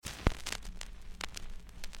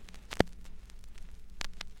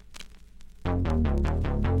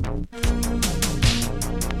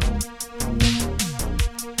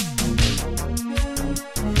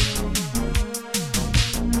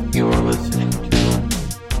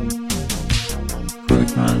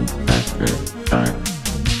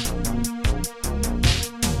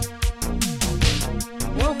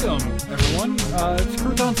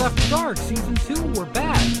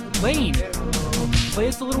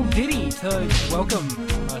little ditty to welcome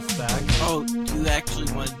us back. Oh, you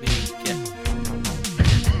actually wanted me to get...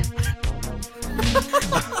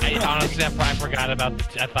 I honestly, I forgot about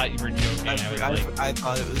I thought you were joking. I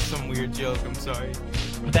thought it was some weird joke. I'm sorry.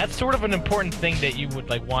 That's sort of an important thing that you would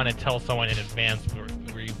like want to tell someone in advance where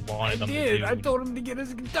you wanted them to do. I told him to get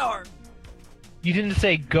his guitar. You didn't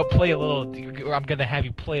say go play a little. I'm gonna have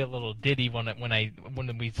you play a little ditty when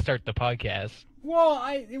we start the podcast. Well,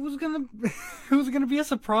 it was gonna be a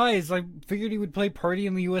surprise. I figured he would play "Party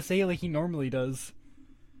in the USA" like he normally does.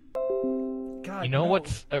 God, You know no.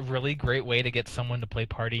 what's a really great way to get someone to play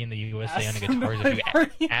 "Party in the USA" on the Ask them to guitar? Is play if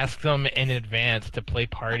Party- you ask them in advance to play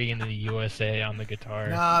 "Party in the USA" on the guitar.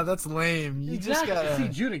 Nah, that's lame. You just Exactly. gotta, See,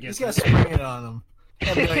 Judah you gets just gotta spring it on them.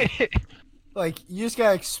 Like, you just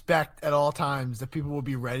gotta expect at all times that people will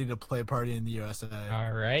be ready to play Party in the USA.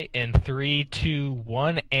 All right, in 3, 2,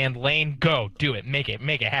 1, and Lane, go. Do it. Make it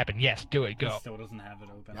happen. Yes, do it. He Go. still doesn't have it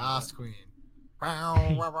open. Yas, queen. We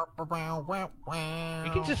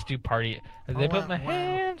can just do party. They put my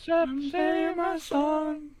hands up, say my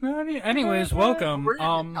song. Anyways, welcome. We're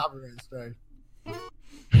gonna get copyright strike.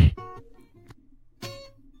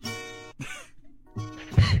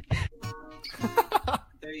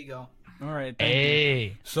 There you go. All right. Thank you.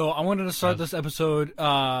 Hey. So I wanted to start this episode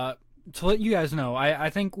to let you guys know. I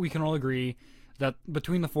think we can all agree that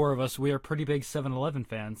between the four of us, we are pretty big 7-Eleven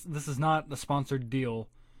fans. This is not a sponsored deal,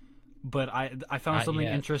 but I found Not something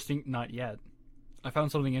yet. interesting. Not yet. I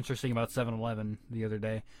found something interesting about 7-Eleven the other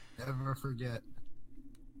day. Never forget.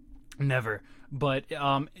 Never. But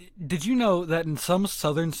did you know that in some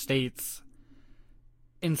southern states,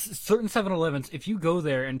 in certain 7-Elevens, if you go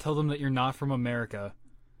there and tell them that you're not from America,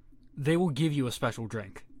 they will give you a special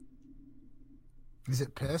drink. Is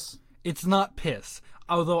it piss? It's not piss,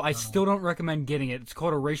 although I still don't recommend getting it. It's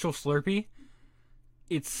called a racial Slurpee.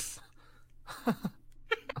 It's...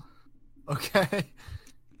 Okay.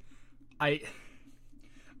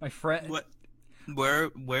 My friend... What? Where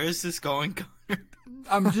is this going?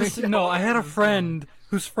 I'm just... No, I had a friend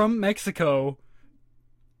who's from Mexico,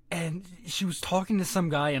 and she was talking to some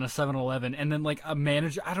guy in a 7-Eleven, and then, like, a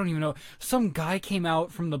manager... I don't even know. Some guy came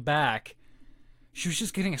out from the back. She was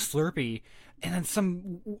just getting a Slurpee, and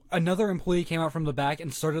then another employee came out from the back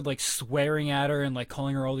and started, like, swearing at her and, like,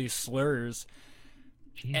 calling her all these slurs.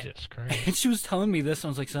 Jesus Christ. And she was telling me this, and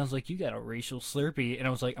I was like, sounds like you got a racial Slurpee. And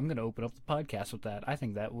I was like, I'm going to open up the podcast with that. I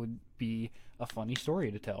think that would be a funny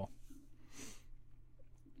story to tell.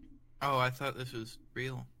 Oh, I thought this was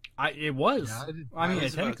real. It was. Yeah, I did- I mean, I it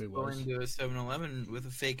was about technically to go was. into a 7-Eleven with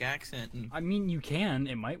a fake accent and I mean, you can.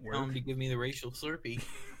 It might tell them work. to give me the racial Slurpee.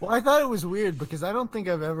 Well, I thought it was weird because I don't think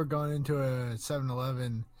I've ever gone into a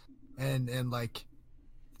 7-Eleven and like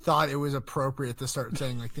thought it was appropriate to start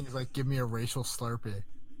saying like things like "give me a racial Slurpee."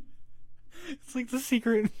 It's like the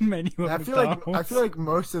secret menu of I feel like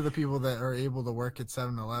most of the people that are able to work at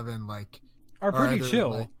 7-Eleven like are pretty either, chill.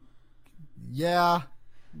 like- yeah,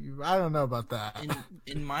 I don't know about that.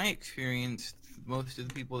 In my experience, most of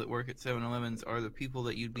the people that work at 7-Elevens are the people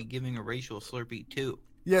that you'd be giving a racial Slurpee to.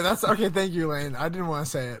 Yeah, that's okay. Thank you, Lane. I didn't want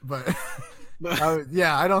to say it, but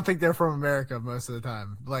yeah, I don't think they're from America most of the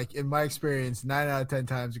time. Like in my experience, 9 out of 10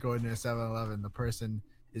 times going to a 7-Eleven, the person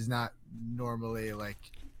is not normally like.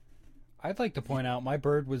 I'd like to point out my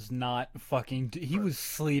bird was not fucking... He was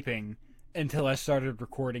sleeping until I started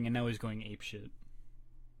recording, and now he's going apeshit.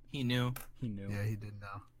 He knew He knew. Yeah, he did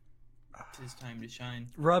know. it's his time to shine.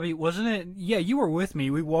 Robbie, wasn't it? Yeah, you were with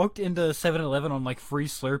me. We walked into 7-Eleven on like free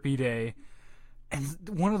Slurpee day, and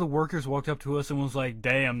one of the workers walked up to us and was like,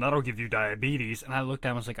 "Damn, that'll give you diabetes." And I looked at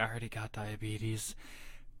him and was like, "I already got diabetes."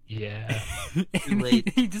 Yeah. And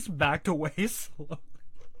he just backed away slowly.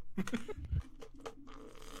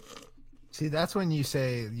 See, that's when you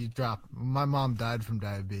say you drop. My mom died from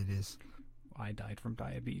diabetes, I died from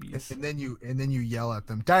diabetes. and then you yell at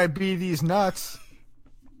them, "Diabetes nuts!"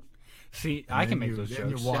 See, And I can then make you- those then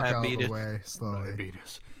jokes. You walk out of Diabetes. the way slowly.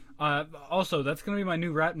 Diabetes. Also, that's gonna be my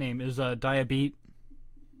new rap name. Is Diabetes.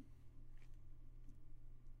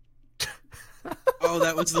 Oh,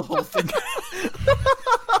 that was the whole thing.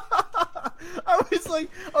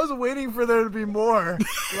 I was waiting for there to be more.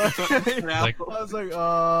 Like, I was like,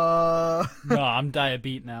 No, I'm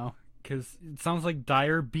Diabetes now because it sounds like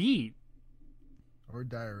dire beat. or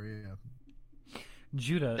diarrhea.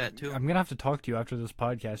 Judah, That too. I'm gonna have to talk to you after this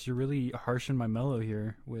podcast. You're really harshing my mellow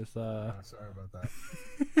here with Oh, sorry about that.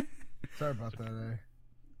 Sorry about that.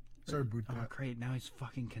 Sorry, boot Oh that. great, now he's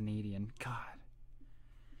fucking Canadian. God.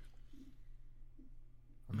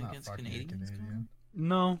 I'm not Against fucking Canadians, Canadian.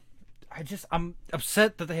 No. I'm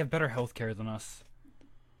upset that they have better healthcare than us.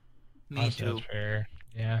 Me that's too. fair.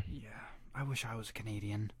 Yeah. Yeah. I wish I was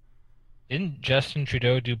Canadian. Didn't Justin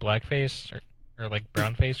Trudeau do blackface or like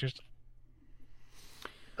brownface or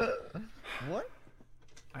something? What?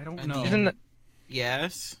 I don't I know. mean- Isn't that...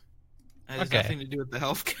 Yes. That has Okay. nothing to do with the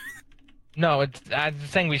health. No, I'm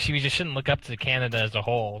saying we just shouldn't look up to Canada as a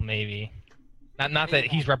whole, maybe. Not that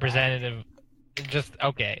he's representative. Just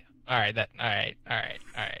okay. All right.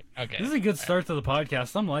 Okay. This is a good start to the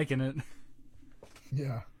podcast. I'm liking it.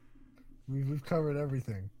 Yeah. We've covered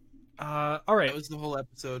everything. All right. That was the whole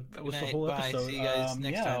episode. That was Good the night. whole Bye. episode. See you guys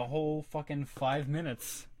next yeah, time. a whole fucking 5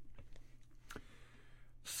 minutes.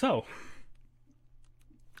 So,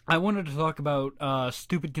 I wanted to talk about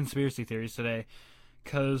stupid conspiracy theories today,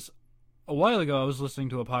 because a while ago I was listening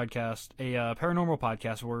to a podcast, a paranormal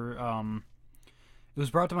podcast, where it was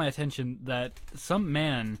brought to my attention that some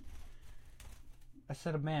man. I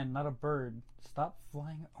said a man, not a bird. Stop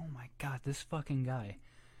flying. Oh my god, this fucking guy.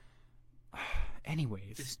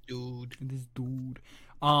 Anyways. This dude. This dude.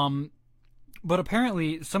 But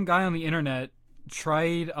apparently some guy on the internet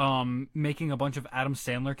tried making a bunch of Adam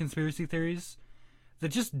Sandler conspiracy theories that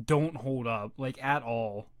just don't hold up, like, at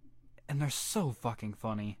all. And they're so fucking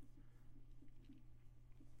funny.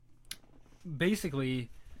 Basically,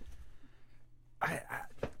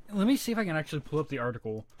 let me see if I can actually pull up the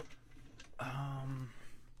article.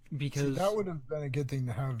 Because See, that would have been a good thing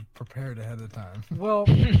to have prepared ahead of time. well,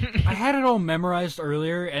 I had it all memorized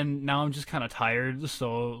earlier, and now I'm just kind of tired,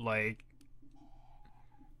 so, like,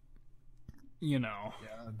 you know.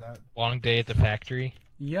 Yeah, that. Long day at the factory.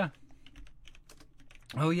 Yeah.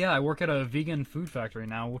 Oh, yeah, I work at a vegan food factory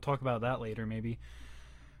now. We'll talk about that later, maybe.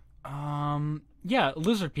 Yeah,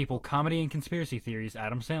 Lizard People, Comedy and Conspiracy Theories,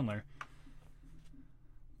 Adam Sandler.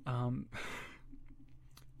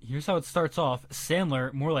 Here's how it starts off.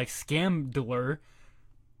 Sandler, more like scam dealer.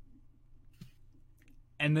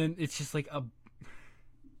 And then it's just like a...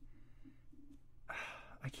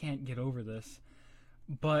 I can't get over this.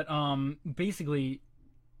 But, basically...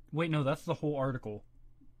 Wait, no, that's the whole article.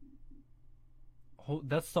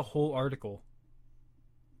 That's the whole article.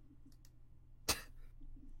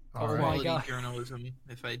 All Oh right. my Quality God. journalism,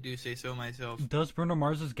 if I do say so myself. Does Bruno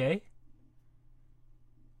Mars is gay?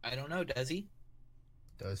 I don't know, does he?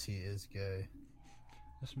 Does he is gay?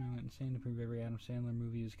 This movie went insane to prove every Adam Sandler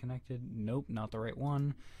movie is connected. Nope, not the right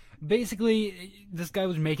one. Basically, this guy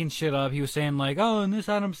was making shit up. He was saying like, oh, in this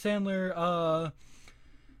Adam Sandler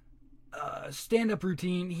stand-up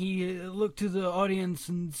routine, he looked to the audience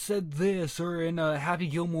and said this, or in Happy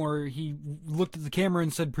Gilmore, he looked at the camera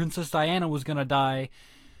and said Princess Diana was gonna die.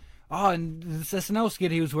 Oh, and this SNL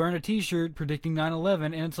skit, he was wearing a t-shirt predicting 9/11,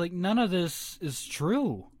 and it's like, none of this is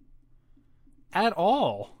true. At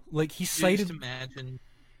all. Like, he cited... Just imagine.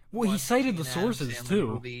 Well, he cited the watching an Adam sources, Sandler too.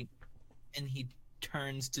 movie, and he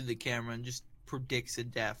turns to the camera and just predicts a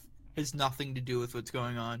death. Has nothing to do with what's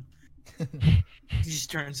going on. He just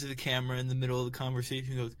turns to the camera in the middle of the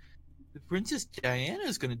conversation and goes, "The Princess Diana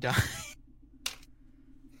is gonna die."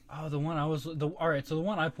 Oh, the one I was... Alright, so the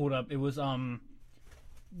one I pulled up, it was,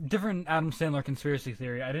 different Adam Sandler conspiracy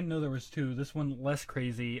theory. I didn't know there was two. This one less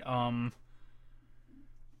crazy.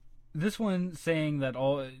 This one saying that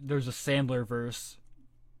there's a Sandler verse.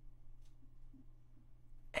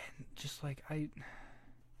 And just like, I'm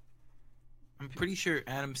pretty sure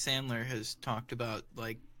Adam Sandler has talked about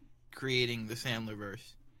like creating the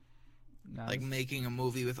Sandlerverse, nah, like making a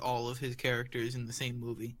movie with all of his characters in the same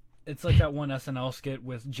movie. it's like that one SNL skit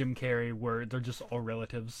with Jim Carrey where they're just all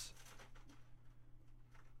relatives.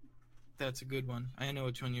 That's a good one. I know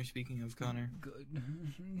which one you're speaking of, Connor. Good.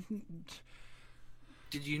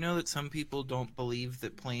 Did you know that some people don't believe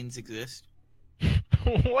that planes exist?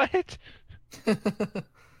 What?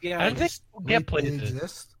 Yeah, I think get They places.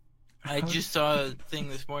 exist. I just saw a thing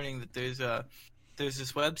this morning that there's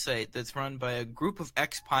this website that's run by a group of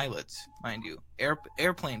ex-pilots, mind you,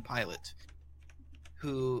 airplane pilots,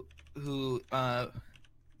 who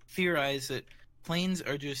theorize that planes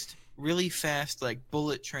are just really fast, like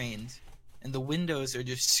bullet trains, and the windows are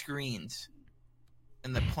just screens,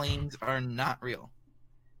 and the planes are not real.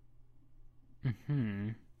 Hmm.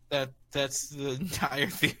 That's the entire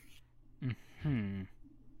theory. Hmm.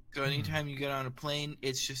 So anytime you get on a plane,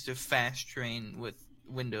 it's just a fast train with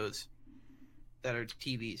windows that are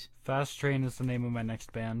TVs. Fast Train is the name of my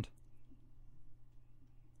next band.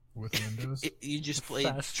 With windows. You just play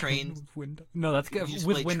Fast train. with windows. No, that's You good. just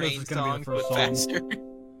With play Windows train is gonna be songs, the first but song. faster.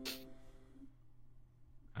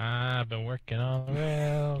 I've been working on the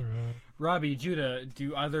railroad. Robbie, Judah,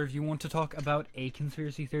 do either of you want to talk about a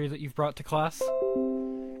conspiracy theory that you've brought to class?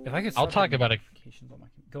 If I could, I'll start talk the about it. notifications on my...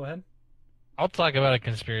 Go ahead. I'll talk about a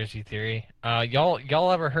conspiracy theory.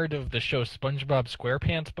 Y'all ever heard of the show SpongeBob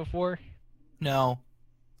SquarePants before? No.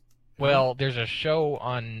 Well, there's a show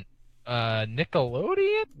on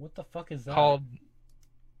Nickelodeon What the fuck is that? called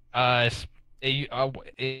there's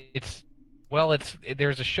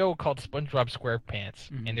a show called SpongeBob SquarePants,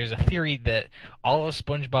 Mhm. and there's a theory that all of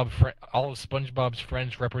SpongeBob's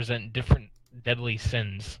friends represent different deadly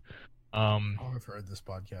sins. Oh, I've heard this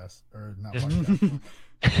podcast or not This- podcast.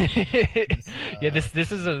 Yeah, this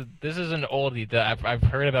is an oldie that I've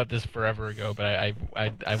heard about this forever ago, but I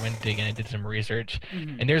went digging and did some research,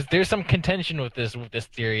 Mhm. and there's some contention with this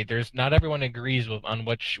theory. There's not everyone agrees on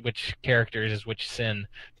which characters is which sin,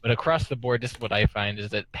 but across the board, this is what I find is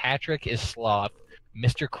that Patrick is sloth,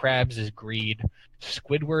 Mr. Krabs is greed,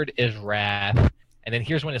 Squidward is wrath, and then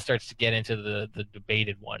here's when it starts to get into the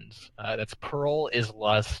debated ones. That's Pearl is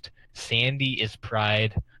lust, Sandy is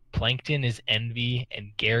pride, Plankton is envy,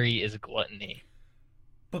 and Gary is gluttony.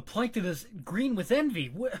 But Plankton is green with envy.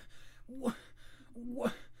 What?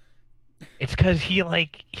 It's because he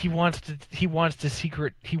wants the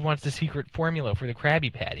secret formula for the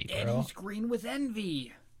Krabby Patty, And bro. he's green with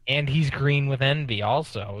envy. And he's green with envy,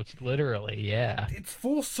 also. It's literally, yeah. It's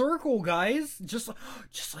full circle, guys. Just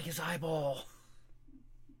like his eyeball.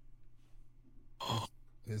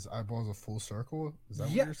 His eyeballs a full circle? Is that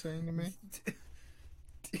Yeah. what you're saying to me?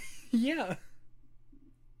 Yeah.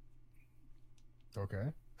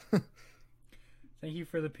 Okay. Thank you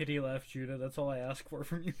for the pity laugh, Judah. That's all I ask for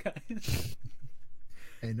from you guys.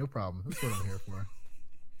 Hey, no problem. That's what I'm here for.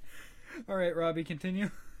 All right, Robbie,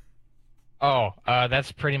 continue. Oh,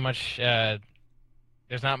 that's pretty much.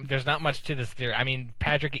 There's not much to this theory. I mean,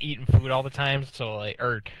 Patrick eating food all the time, so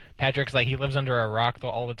Patrick's he lives under a rock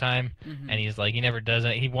all the time, Mhm. and he's he never does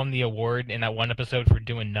it. He won the award in that one episode for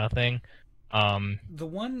doing nothing. The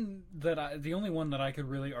only one that I could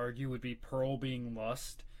really argue would be Pearl being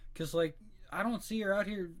lust, because I don't see her out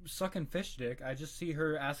here sucking fish dick. I just see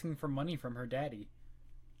her asking for money from her daddy.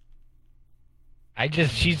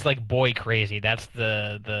 She's boy crazy. That's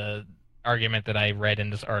the argument that I read in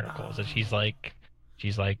this article. Is that she's oh,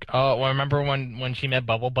 well, remember when she met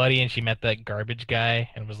Bubble Buddy and she met that garbage guy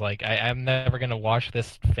and was I'm never gonna wash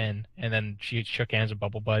this fin, and then she shook hands with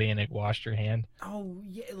Bubble Buddy and it washed her hand. Oh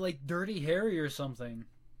yeah, like Dirty Harry or something.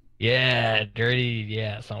 Yeah,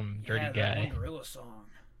 some dirty That guy. one gorilla song.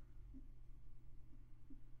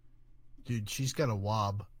 Dude, she's got a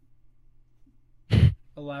wob.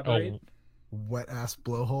 Elaborate. Wet ass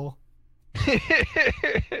blowhole.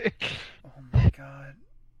 Oh my god.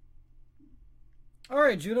 All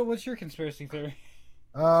right, Judah, what's your conspiracy theory?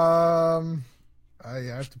 I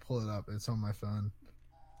have to pull it up. It's on my phone.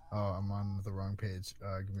 Oh, I'm on the wrong page.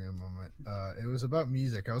 Give me a moment. It was about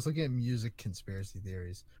music. I was looking at music conspiracy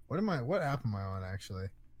theories. What app am I on actually?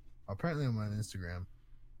 Apparently I'm on Instagram.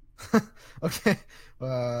 Okay.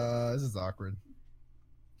 This is awkward.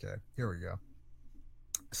 Okay, here we go.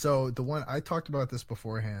 So the one I talked about this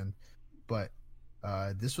beforehand, but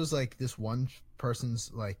this was this one person's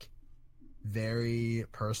very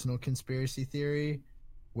personal conspiracy theory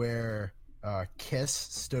where KISS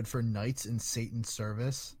stood for Knights in Satan's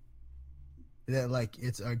Service. That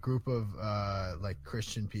it's a group of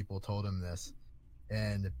Christian people told him this,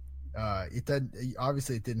 and it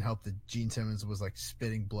didn't help that Gene Simmons was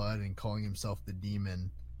spitting blood and calling himself the demon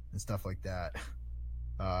and stuff like that.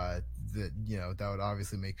 That would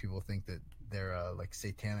obviously make people think that they're a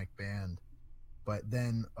satanic band, but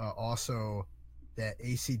then also that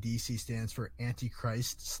AC/DC stands for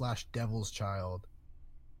Antichrist / Devil's Child.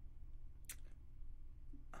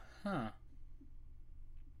 Huh.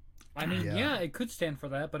 I mean, yeah, it could stand for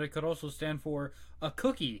that, but it could also stand for a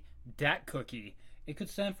cookie, dat cookie. It could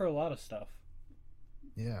stand for a lot of stuff.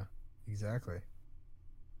 Yeah, exactly.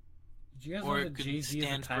 Did you guys Or know it that could Jay-Z is a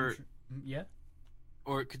stand time for- yeah?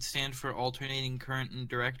 Or it could stand for alternating current and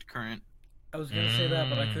direct current. I was gonna say that,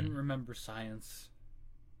 but I couldn't remember science.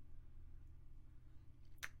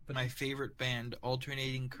 But My favorite band,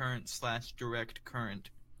 alternating current / direct current.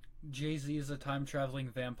 Jay-Z is a time-traveling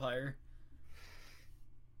vampire.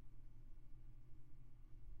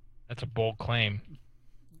 That's a bold claim.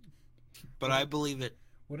 But I believe it.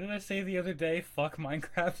 What did I say the other day? Fuck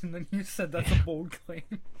Minecraft, and then you said that's a bold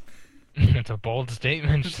claim. It's a bold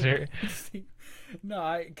statement, sir.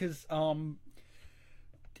 No, because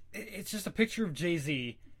it's just a picture of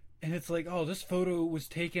Jay-Z, and it's oh, this photo was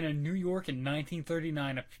taken in New York in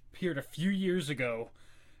 1939, appeared a few years ago,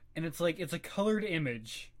 and it's it's a colored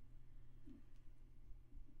image.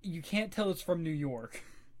 You can't tell it's from New York.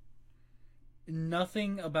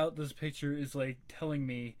 Nothing about this picture is telling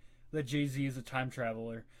me that Jay-Z is a time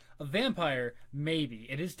traveler. A vampire, maybe.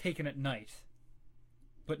 It is taken at night,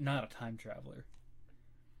 but not a time traveler.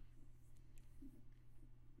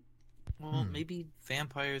 Well, maybe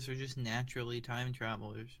vampires are just naturally time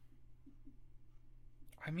travelers.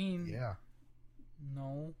 I mean, Yeah.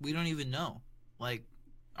 no. We don't even know. Like,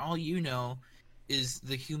 all you know is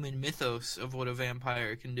the human mythos of what a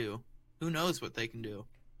vampire can do. Who knows what they can do?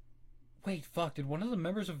 Wait, fuck, did one of the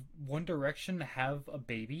members of One Direction have a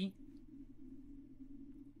baby?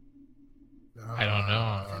 I don't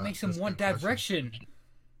know. That makes him that's a One good question. Direction.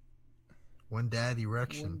 One Dad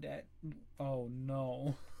Erection. One dad. Oh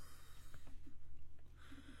no.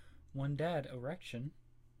 One Dad Erection.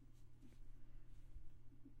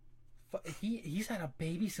 He's had a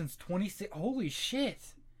baby since 26. Holy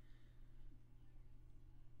shit.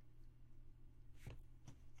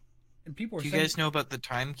 And people are Do you saying, guys know about the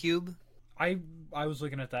time cube? I was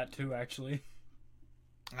looking at that too, actually.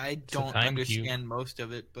 I a don't time understand most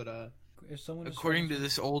of it, but If someone is according to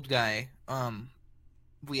this old guy,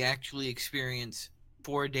 we actually experience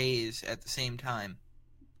 4 days at the same time.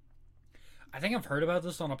 I think I've heard about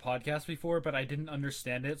this on a podcast before, but I didn't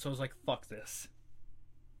understand it, so I was like, fuck this.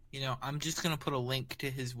 You know, I'm just gonna put a link to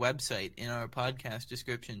his website in our podcast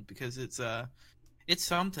description because it's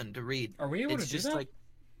something to read. Are we able It's to do just that? like,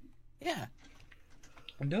 yeah,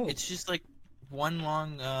 No. it's just like one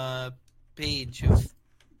long page of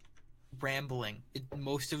rambling.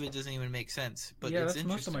 Most of it doesn't even make sense, but yeah, it's that's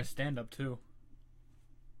most of interesting. my stand-up too.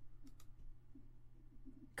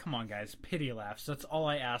 Come on, guys, pity laughs. That's all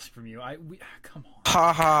I ask from you. Come on,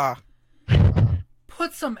 Ha ha.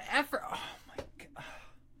 put some effort. Oh my god.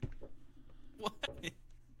 What?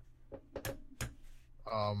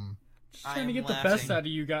 Just trying to am get the laughing. best out of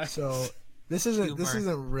you guys. So this isn't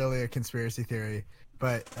Humor. really a conspiracy theory,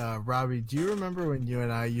 but Robbie, do you remember when you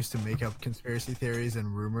and I used to make up conspiracy theories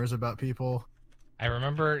and rumors about people? I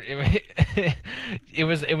remember it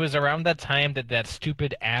was around that time that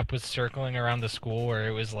stupid app was circling around the school where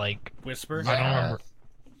it was like Whisper. I don't remember.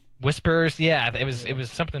 Whispers, yeah, it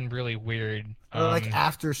was something really weird. Or like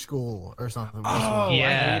after school or something. Oh,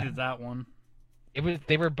 Yeah. I hated that one.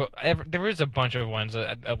 There was a bunch of ones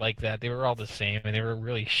like that. They were all the same, and they were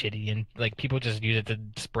really shitty, and like people just used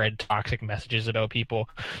it to spread toxic messages about people.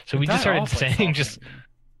 So we just started saying just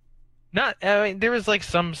not. I mean, there was like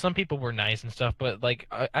some people were nice and stuff, but like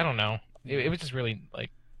I don't know. It was just really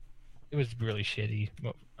like it was really shitty.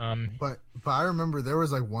 But I remember there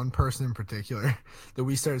was like one person in particular that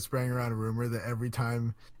we started spreading around a rumor that every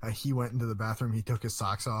time he went into the bathroom, he took his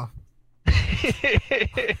socks off.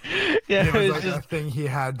 Yeah, It was like just a thing he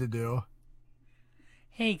had to do.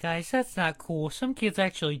 Hey guys, that's not cool. Some kids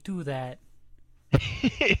actually do that.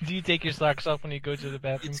 do you take your socks off when you go to the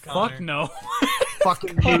bathroom? It's Connor? Fuck no.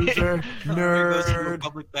 Fucking loser, Connor goes into a nerd.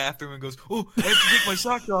 public bathroom and goes, "Oh, I have to take my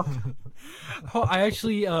socks off." Oh, I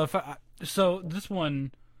actually so this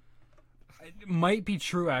one it might be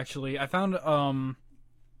true actually. I found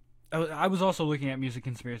I was also looking at music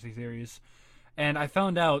conspiracy theories, and I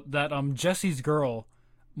found out that Jesse's girl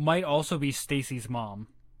might also be Stacy's mom.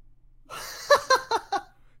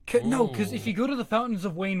 No, because if you go to the Fountains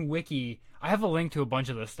of Wayne wiki, I have a link to a bunch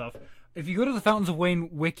of this stuff. If you go to the Fountains of Wayne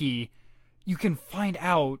wiki, you can find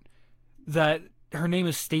out that her name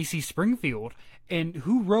is Stacy Springfield, and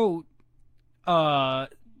who wrote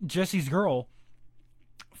Jesse's girl?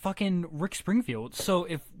 Fucking Rick Springfield. So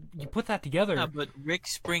if you put that together, Yeah, but Rick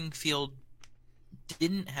Springfield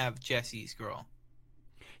didn't have Jesse's girl.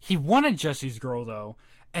 he wanted Jesse's girl though.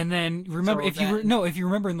 And then remember, So if you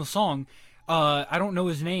remember in the song, I don't know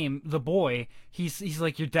his name, the boy. He's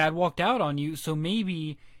like, your dad walked out on you, so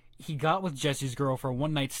maybe he got with Jesse's girl for a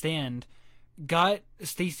one night stand, got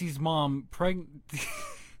Stacy's mom pregnant.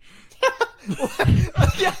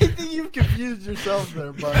 I think you've confused yourself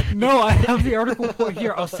there, bud. No, I have the article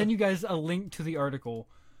here. I'll send you guys a link to the article.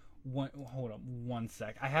 Hold on one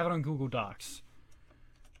sec. I have it on Google Docs.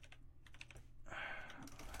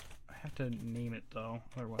 I have to name it though,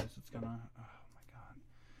 otherwise it's gonna. Oh my god.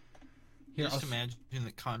 Here, Just I'll imagine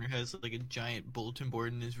that Connor has like a giant bulletin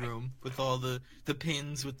board in his room with all the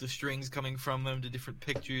pins with the strings coming from them to different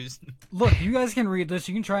pictures. look. You guys can read this.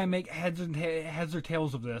 You can try and make heads or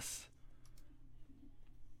tails of this.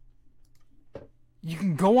 You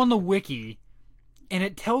can go on the wiki, and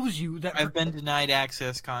it tells you that. I've been denied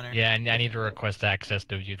access, Connor. Yeah, and I need to request access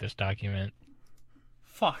to view this document.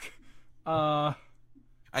 Fuck.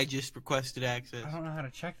 I just requested access. I don't know how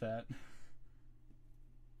to check that.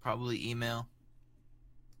 Probably email.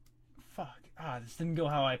 Fuck. This didn't go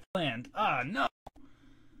how I planned. No.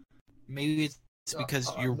 Maybe it's because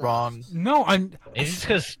you're no. wrong. No, I'm. It's just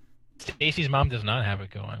because Stacy's mom does not have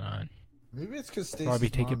it going on. Maybe it's because Stacy's Robbie,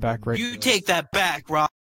 take mom it back didn't right- do You it. take that back, Rob.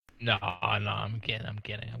 No, I'm kidding.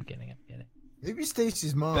 Maybe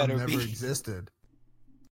Stacy's mom Better never be. existed.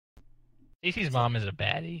 Stacy's mom is a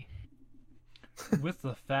baddie. With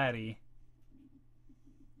the fatty.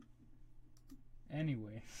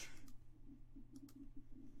 Anyways.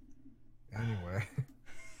 Anyway.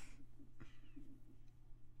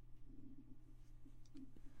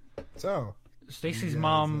 So, Stacy's You guys,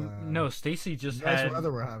 mom. No, Stacy just nice had.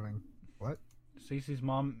 weather we're having. What? Stacy's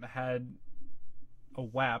mom had a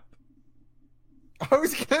WAP. I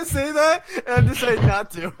was gonna say that, and I decided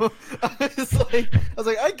not to. I was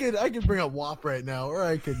like, I could bring up WAP right now, or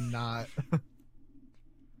I could not.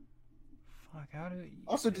 Fuck, how do you...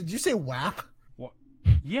 Also, did you say WAP? What?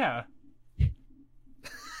 Yeah.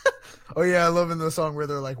 Oh yeah, I love in the song where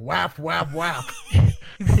they're like WAP, WAP, WAP.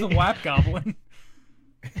 He's the WAP goblin.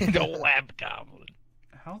 The Wab Goblin.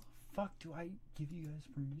 How the fuck do I give you guys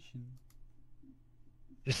permission?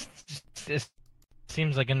 This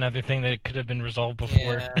seems like another thing that could have been resolved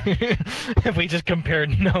before. Yeah. If we just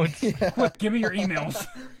compared notes. Yeah. Give me your emails.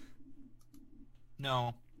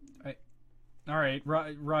 No. All right,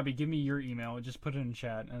 Robbie, give me your email. Just put it in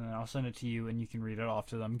chat, and then I'll send it to you, and you can read it off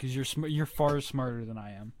to them because you're far smarter than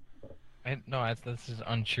I am. No, this is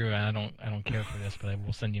untrue. I don't care for this, but I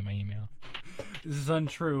will send you my email. This is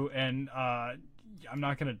untrue, and I'm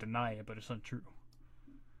not gonna deny it, but it's untrue.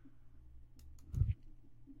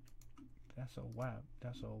 That's a WAP.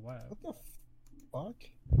 That's a WAP. What the fuck?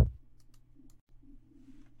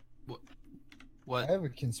 What? I have a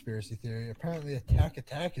conspiracy theory. Apparently,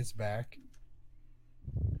 Attack is back.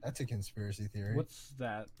 That's a conspiracy theory. What's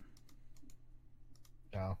that?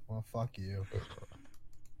 Oh, well, fuck you.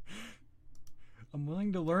 I'm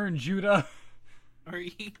willing to learn, Judah. Are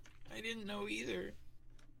you? I didn't know either.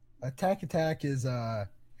 Attack is an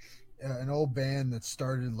old band that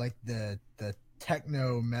started like the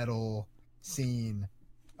techno metal scene,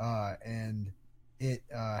 and it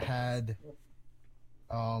had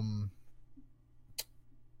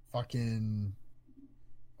fucking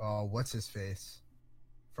what's his face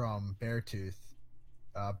from Beartooth,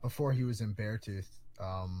 before he was in Beartooth.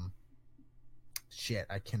 Shit,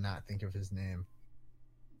 I cannot think of his name.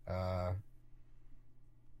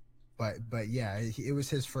 But yeah, it was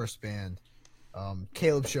his first band.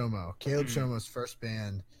 Caleb Shomo. Caleb Shomo's first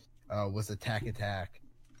band was Attack,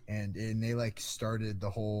 and they like started the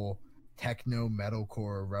whole techno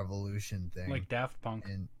metalcore revolution thing. Like Daft Punk.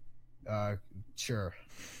 And sure,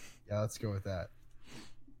 yeah, let's go with that.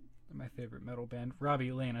 My favorite metal band.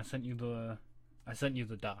 Robbie, Lane, I sent you the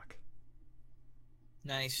doc.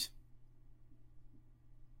 Nice.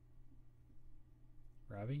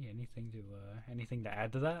 Robbie, anything to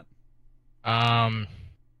add to that?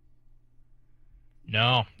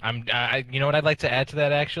 No. You know what I'd like to add to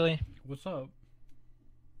that actually? What's up?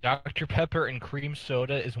 Dr. Pepper and cream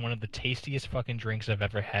soda is one of the tastiest fucking drinks I've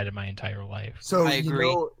ever had in my entire life. So I agree.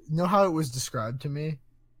 You know how it was described to me?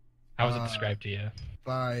 How was it described to you?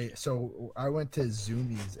 So I went to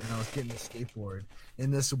Zoomies and I was getting a skateboard,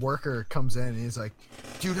 and this worker comes in and he's like,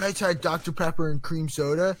 "Dude, I tried Dr. Pepper and cream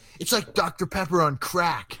soda. It's like Dr. Pepper on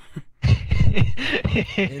crack."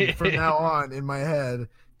 And from now on, in my head,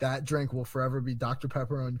 that drink will forever be Dr.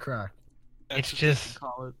 Pepper on crack. It's what just- they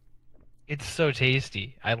call it. It's so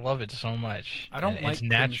tasty. I love it so much. I don't And like it's cream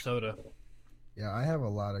natural. soda. Yeah, I have a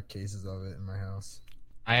lot of cases of it in my house.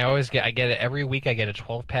 I get it every week. I get a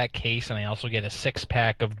 12-pack case, and I also get a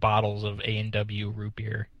 6-pack of bottles of A&W root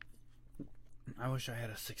beer. I wish I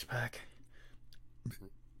had a 6-pack.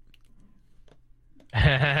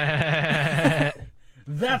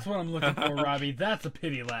 That's what I'm looking for, Robbie. That's a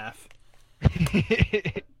pity laugh.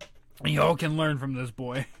 Y'all can learn from this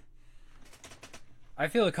boy. I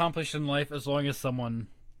feel accomplished in life as long as someone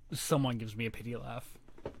gives me a pity laugh.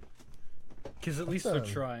 Because at least they're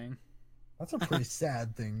trying. That's a pretty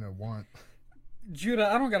sad thing to want. Judah,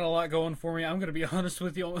 I don't got a lot going for me. I'm going to be honest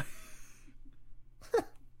with you.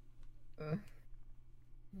 Oh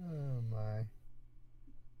my.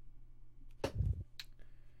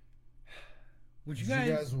 Would you Did guys...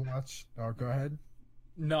 you guys watch? Oh, go ahead.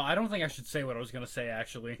 No, I don't think I should say what I was going to say,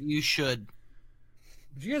 actually. You should.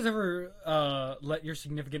 Did you guys ever let your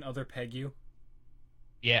significant other peg you?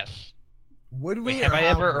 Yes. Would we? Wait, have I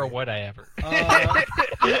ever or we? would I ever?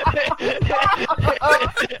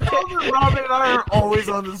 Robin and I are always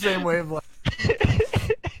on the same wavelength.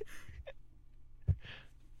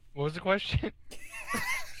 What was the question?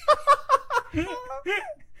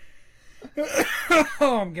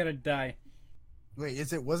 Oh, I'm gonna die. Wait,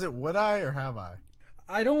 was it would I or have I?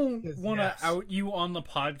 I don't Yes, want to yes. out you on the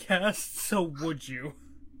podcast, so would you?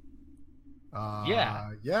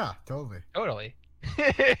 Yeah. Yeah, totally. Totally.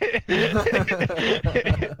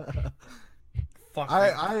 Fuck.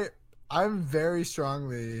 I I'm very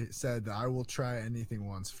strongly said that I will try anything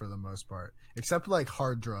once for the most part, except like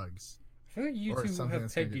hard drugs. I feel like you or two something have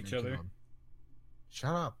that's gonna pegged get each me other. killed.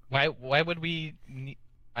 Shut up. Why would we?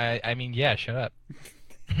 I mean, yeah. Shut up.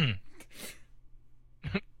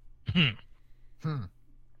 Hmm.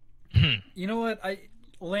 You know what,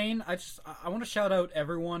 Lane, I want to shout out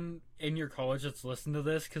everyone in your college that's listened to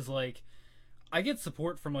this, because like I get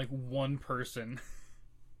support from like one person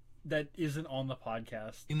that isn't on the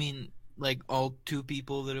podcast. You mean like all 2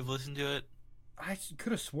 people that have listened to it? I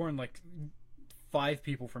could have sworn like 5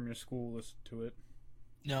 people from your school listened to it.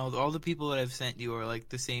 No, all the people that I've sent you are like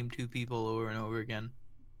the same 2 people over and over again.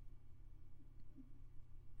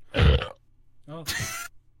 Oh,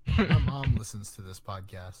 My mom listens to this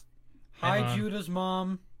podcast. hi Mom. Judah's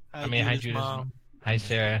mom. I mean, hi, Judas. Hi,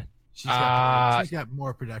 Sarah. She's got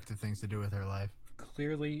more productive things to do with her life.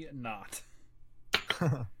 Clearly not.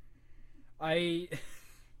 I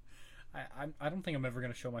don't think I'm ever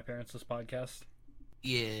gonna show my parents this podcast.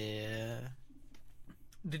 Yeah.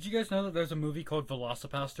 Did you guys know that there's a movie called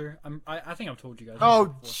Velocipaster? I think I've told you guys. Oh,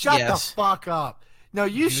 this before. shut Yes. the fuck up. No,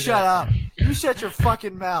 you Do shut that. up. You shut your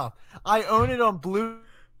fucking mouth. I own it on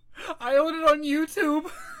I own it on YouTube.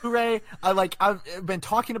 Blu-ray. I've been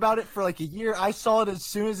talking about it for like a year. I saw it as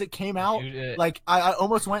soon as it came out. Dude, Like I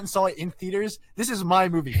almost went and saw it in theaters. This is my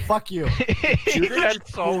movie. Fuck you.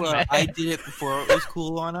 That's so Cool, mad. I did it before it was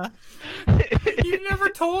cool, Anna. You never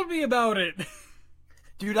told me about it.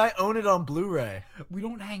 Dude, I own it on Blu-ray. We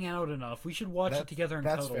don't hang out enough. We should watch it together in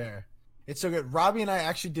That's cuddle. fair. It's so good. Robbie and I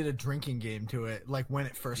actually did a drinking game to it, like when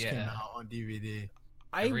it first came Yeah. out on DVD.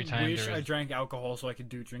 I Every time wish there I is- drank alcohol so I could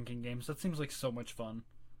do drinking games. That seems like so much fun.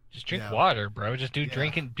 Just drink Yeah. water, bro. Just do Yeah.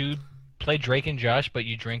 play Drake and Josh, but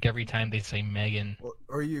you drink every time they say Megan.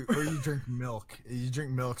 Or you drink milk. You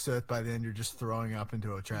drink milk so that by the end you're just throwing up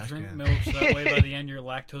into a trash Drink can. milk so that way by the end you're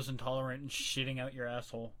lactose intolerant and shitting out your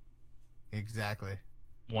asshole. Exactly.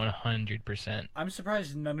 100%. I'm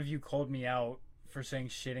surprised none of you called me out for saying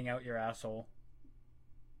shitting out your asshole.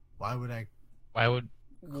 Why would I? Why would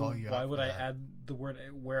Call you Why out would for I that. add the word?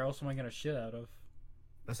 Where else am I gonna shit out of?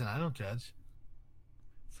 Listen, I don't judge.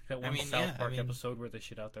 It's like that I one mean, South yeah, I Park mean- episode where they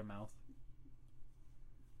shit out their mouth.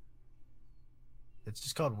 It's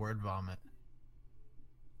just called word vomit.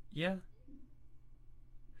 Yeah.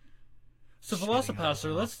 So Shitting out Velocipaster,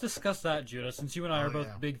 your let's discuss that, Judah, since you and I Oh, are both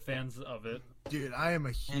yeah. big fans of it. Dude, I am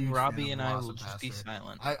a huge And Robbie fan and of I will just be Velocipaster.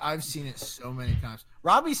 silent. I've seen it so many times.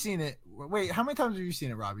 Robbie's seen it. Wait, how many times have you seen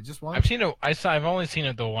it, Robbie? Just once? I've seen it? I've only seen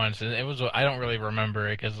it the once, and it was. I don't really remember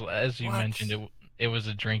it because, as you What? mentioned, it was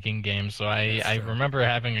a drinking game. So I That's true. remember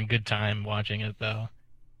having a good time watching it though.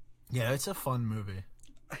 Yeah, it's a fun movie.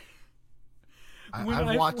 When I've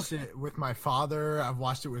I- watched it with my father. I've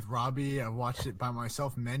watched it with Robbie. I've watched it by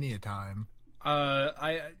myself many a time.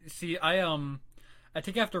 I see. I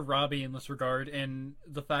take after Robbie in this regard, in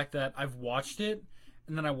the fact that I've watched it,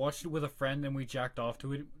 and then I watched it with a friend, and we jacked off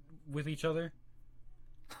to it with each other.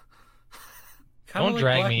 Don't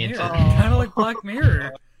drag me into- Kind of like Black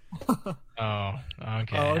Mirror. Oh,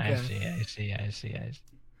 okay. Oh, okay. I see.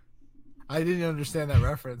 I didn't understand that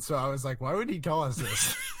reference, so I was like, "Why would he tell us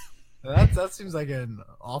this?" that seems like an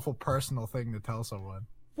awful personal thing to tell someone.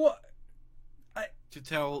 What? To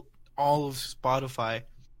tell all of Spotify.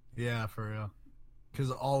 Yeah, for real. Because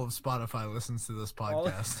all of Spotify listens to this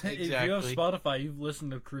podcast. If you have Exactly. Spotify, you've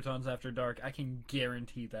listened to Croutons After Dark. I can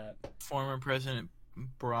guarantee that. Former President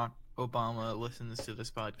Barack Obama listens to this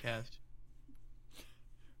podcast.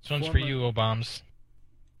 This one's for Former- you, Obams.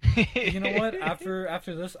 You know what?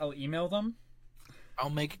 After this, I'll email them. I'll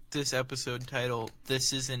make this episode title,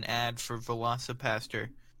 "This is an ad for Velocipaster."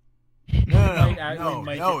 might act- no, we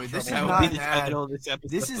might no. get in This is trouble. That not would an be the ad. title of this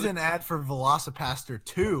episode. This is an ad for Velocipaster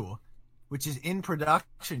 2, which is in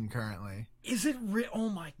production currently. Is it oh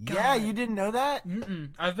my god. Yeah, you didn't know that? Mm-mm.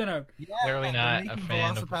 I've been a Yeah, Clearly they're not a making fan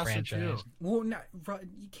of the Velocipaster franchise. 2. well. No,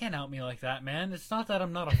 you can't out me like that, man. It's not that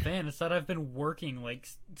I'm not a fan. It's that I've been working like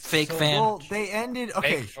Fake so fan. Well, much. they ended.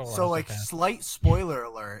 Okay, Fake so like Velocipaster. slight spoiler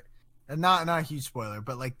alert, and not a huge spoiler,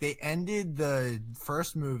 but like they ended the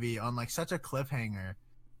first movie on like such a cliffhanger,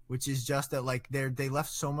 which is just that like they left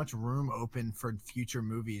so much room open for future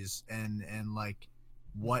movies and like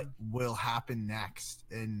what will happen next,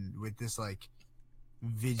 and with this like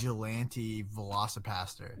vigilante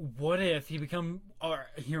Velocipaster. What if he become? Or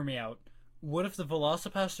hear me out. What if the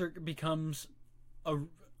Velocipaster becomes a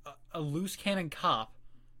loose cannon cop?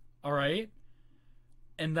 All right,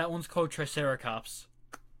 and that one's called Triceratops.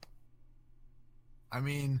 I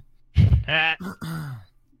mean, Ah,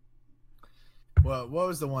 well, what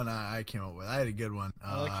was the one I came up with? I had a good one.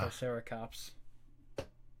 I like Triceratops.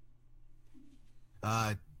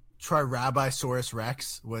 Trirabisaurus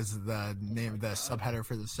Rex was the name, the subheader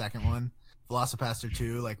for the second one. Velocipaster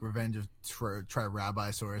 2, like Revenge of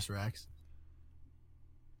Trirabisaurus Rex.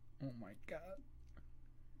 Oh my god.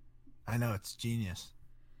 I know, it's genius.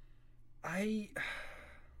 I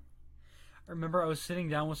remember I was sitting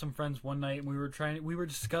down with some friends one night and we were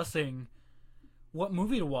discussing what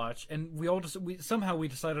movie to watch, and we somehow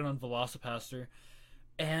decided on Velocipaster,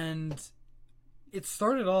 and it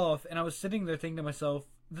started off and I was sitting there thinking to myself,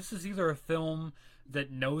 this is either a film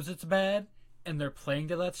that knows it's bad and they're playing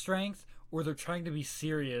to that strength, or they're trying to be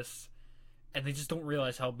serious and they just don't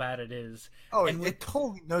realize how bad it is. Oh, and it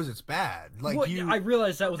totally knows it's bad. Like I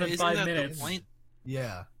realized that within Isn't 5 that the minutes. point?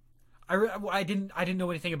 Yeah. I didn't know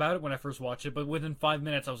anything about it when I first watched it, but within 5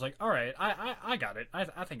 minutes I was like, all right, I got it.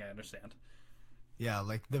 I think I understand. Yeah,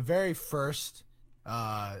 like the very first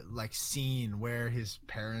like scene where his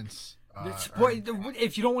parents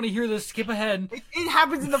If you don't want to hear this, skip ahead. it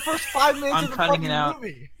happens in the first 5 minutes I'm of the cutting fucking it out.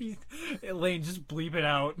 movie. Elaine, just bleep it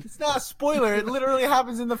out. It's not a spoiler. It literally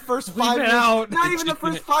happens in the first Bleep 5 it minutes. out. Not even the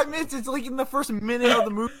first 5 minutes. It's like in the first minute of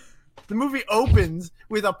the movie. The movie opens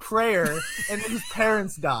with a prayer, and then his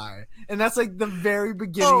parents die, and that's like the very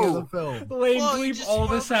beginning of the film. Elaine, Well, you bleep just all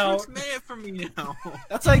spoiled this the out. first minute for me now.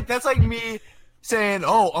 That's like me saying,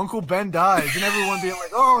 "Oh, Uncle Ben dies," and everyone being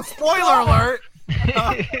like, "Oh, spoiler alert!"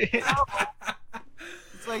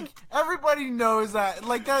 It's like everybody knows that.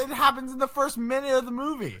 Like that happens in the first minute of the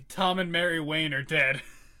movie. Tom and Mary Wayne are dead.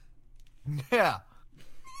 Yeah.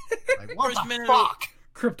 Like what First the minute- fuck?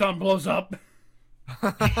 Krypton blows up.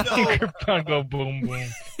 Krypton go boom boom.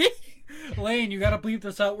 Lane, you gotta bleep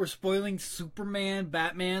this out. We're spoiling Superman,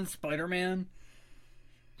 Batman, Spider-Man.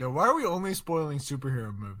 Yo, why are we only spoiling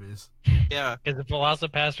superhero movies? Yeah. Because the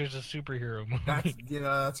Velocipaster's a superhero movie. That's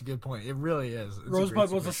that's a good point. It really is. It's Rosebud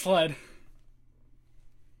great was a superhero. sled.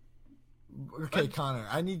 Okay, Connor,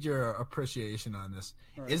 I need your appreciation on this.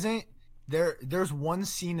 All right. Isn't there's one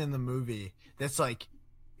scene in the movie that's like,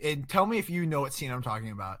 and tell me if you know what scene I'm talking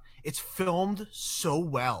about. It's filmed so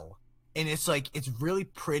well, and it's like it's really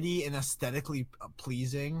pretty and aesthetically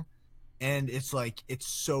pleasing, and it's like it's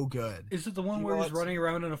so good. Is it the one You where know he's what's- running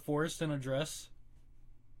around in a forest in a dress?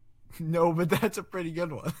 No, but that's a pretty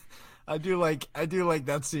good one. I do like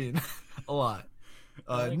that scene a lot.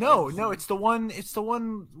 I like No, that no, scene. it's the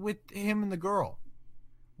one with him and the girl.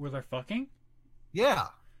 Where they're fucking? Yeah.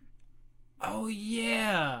 Oh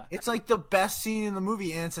yeah. It's like the best scene in the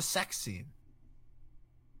movie, and it's a sex scene.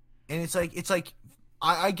 And it's like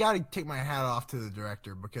I gotta take my hat off to the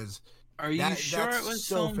director, because Are you That- sure that's it was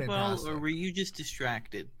so filmed well, or fantastic. were you just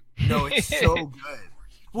distracted? no, it's so good.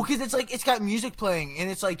 Well, because it's like it's got music playing, and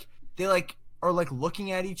it's like they like are like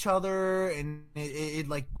looking at each other, and it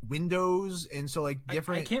like windows, and so like I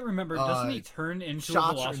different. can't remember. Doesn't he turn into a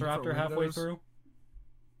shots are in velociraptor different halfway windows. through?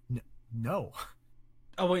 No.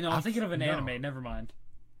 Oh wait, no, I'm I- thinking of an no. anime. Never mind.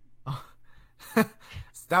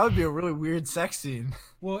 That would be a really weird sex scene.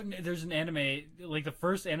 Well, there's an anime, like the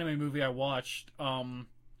first anime movie I watched. I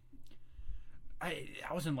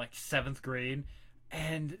was in like 7th grade,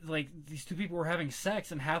 and like these two people were having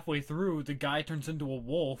sex, and halfway through, the guy turns into a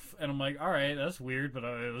wolf, and I'm like, all right, that's weird, but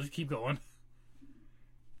let's keep going.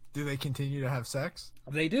 Do they continue to have sex?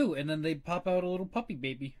 They do, and then they pop out a little puppy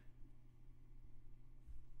baby.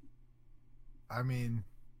 I mean,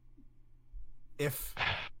 if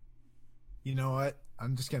you know what,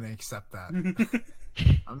 I'm just gonna accept that.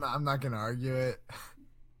 I'm not gonna argue it.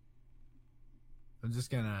 I'm just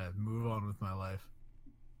gonna move on with my life.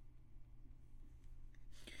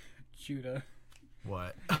 Judah,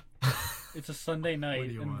 What? it's a Sunday night,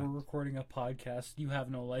 do you and want? we're recording a podcast. You have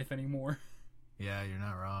no life anymore. Yeah, you're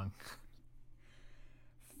not wrong.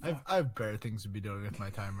 I have better things to be doing with my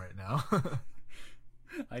time right now.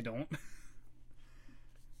 I don't.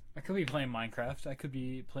 I could be playing Minecraft. I could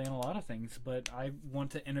be playing a lot of things, but I want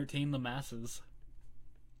to entertain the masses.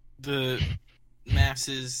 The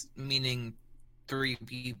masses meaning 3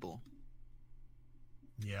 people.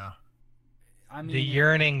 Yeah. I mean, The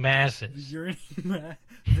yearning masses. the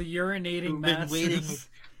urinating Who've been masses. waiting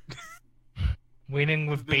Waiting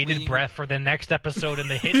with We've been bated waiting- breath for the next episode in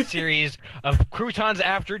the hit series of Croutons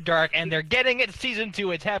After Dark, and they're getting it season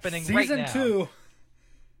 2. It's happening right Season now. 2.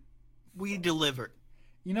 We delivered.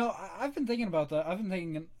 You know, I've been thinking about that.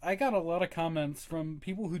 I got a lot of comments from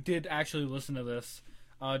people who did actually listen to this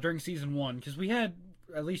during season 1, because we had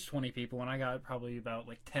at least 20 people, and I got probably about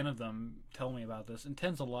like 10 of them tell me about this, and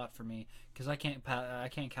 10's a lot for me because I can't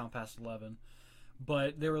count past 11.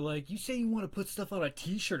 But they were like, "You say you want to put stuff on a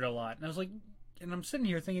T-shirt a lot," and I was like, and I'm sitting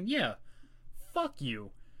here thinking, yeah, fuck you.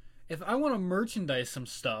 If I want to merchandise some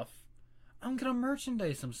stuff, I'm gonna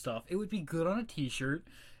merchandise some stuff. It would be good on a T-shirt.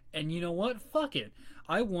 And you know what? Fuck it.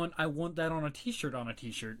 I want that on a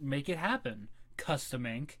t-shirt Make it happen. Custom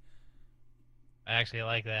ink. I actually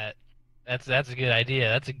like that. That's a good idea.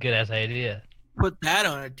 That's a good ass idea. Put that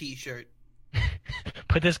on a t-shirt.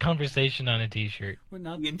 Put this conversation on a t-shirt. Well,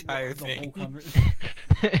 not The entire the thing.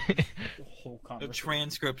 The whole A conversation.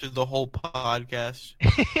 transcript of the whole podcast.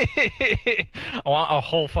 I want a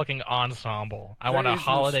whole fucking ensemble. I There want a is no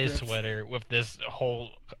holiday script. sweater with this whole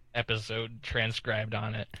episode transcribed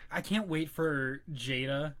on it. I can't wait for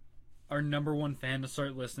Jada, our #1 fan, to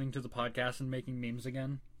start listening to the podcast and making memes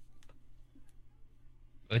again.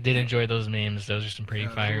 I did enjoy those memes. Those are some pretty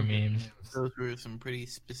Yeah, fire those were good memes. Those were some pretty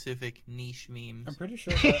specific niche I'm memes. pretty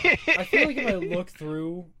sure that, I feel like if I look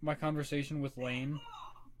through my conversation with Lane,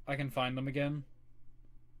 I can find them again.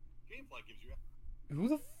 Who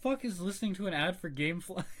the fuck is listening to an ad for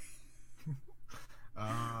Gamefly?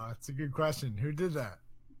 It's a good question. Who did that?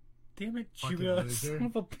 Damn it, Fucking Judah, loser. son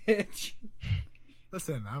of a bitch.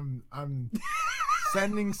 Listen, I'm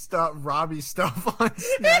sending Robbie stuff on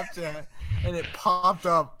Snapchat, and it popped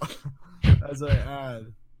up as an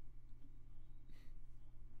ad.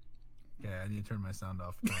 Yeah, I need to turn my sound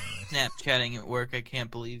off. Snapchatting at work, I can't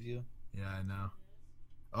believe you. Yeah, I know.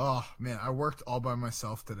 Oh man, I worked all by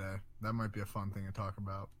myself today. That might be a fun thing to talk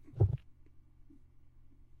about.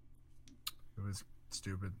 It was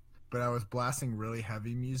stupid, but I was blasting really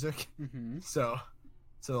heavy music, Mm-hmm. so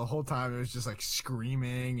the whole time it was just like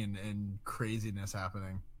screaming and craziness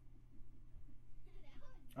happening.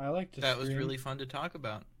 I like to That was scream. really fun to talk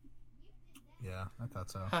about. Yeah, I thought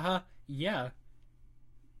so. Haha, yeah.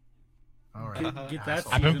 All right. Get that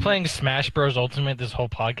asshole. I've been Season- playing Smash Bros. Ultimate this whole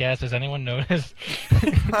podcast. Has anyone noticed?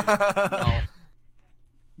 Oh,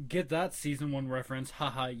 Get that season 1 reference.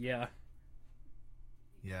 Haha, yeah.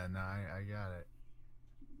 Yeah, no, I got it.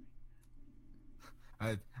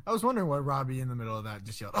 I was wondering why Robbie in the middle of that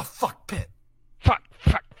just yelled, "Oh fuck, Pitt!"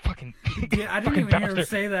 Fucking. Yeah, I didn't fucking even hear him bastard.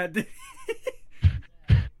 say that.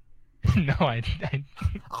 No, I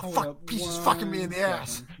Oh Hold fuck, up, pieces 1 fucking me in the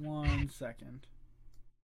ass. second, 1 second.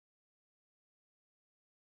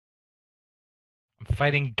 I'm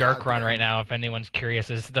fighting Darkron God damn. right now. If anyone's curious,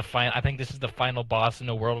 this is the final. I think this is the final boss in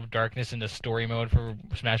the World of Darkness in the story mode for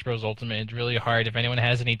Smash Bros. Ultimate. It's really hard. If anyone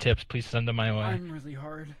has any tips, please send them my way. I'm really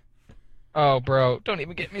hard. Oh, bro, don't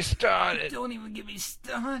even get me started. Don't even get me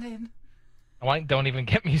started. Don't even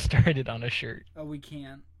get me started on a shirt. Oh, we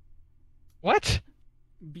can't. What?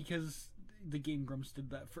 Because the Game Grumps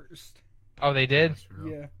did that first. Oh, they did. That's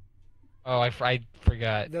real. Yeah. Oh, I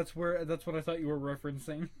forgot. That's what I thought you were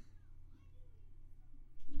referencing.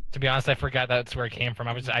 To be honest, I forgot that's where it came from.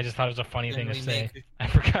 I just thought it was a funny then thing to we say. make I a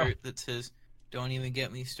forgot. shirt that says, "Don't even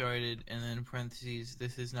get me started," and then in parentheses,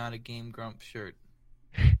 "This is not a Game Grump shirt."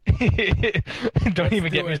 Don't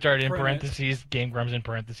even do get me it. started. In Print it. parentheses, Game Grumps in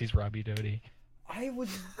parentheses, Robbie Doty. I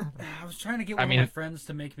was trying to get I one mean, of my friends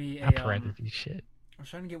to make me Not a parentheses, shit. I was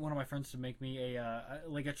trying to get one of my friends to make me a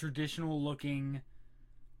like a traditional looking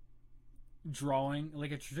drawing,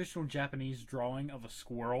 like a traditional Japanese drawing of a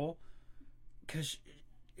squirrel, because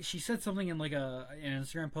she said something in like an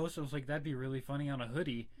Instagram post. I was like, that'd be really funny on a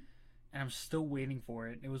hoodie, and I'm still waiting for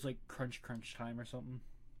it. It was like crunch time or something.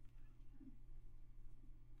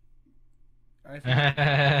 I think, You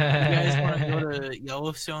guys want to go to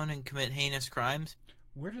Yellowstone and commit heinous crimes?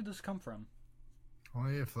 where did this come from?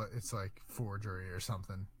 Only if it's like forgery or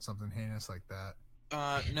something heinous like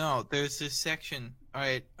that. No, there's this section. All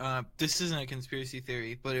right, this isn't a conspiracy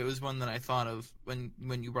theory, but it was one that I thought of when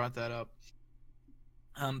you brought that up.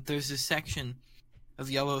 There's this section of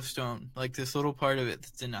Yellowstone, like this little part of it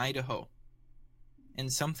that's in Idaho,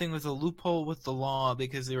 and something with a loophole with the law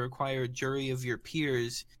because they require a jury of your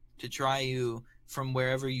peers to try you from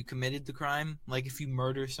wherever you committed the crime. Like if you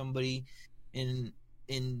murder somebody in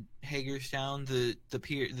Hagerstown, the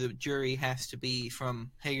jury has to be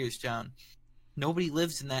from Hagerstown. Nobody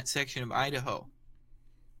lives in that section of Idaho,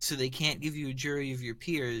 so they can't give you a jury of your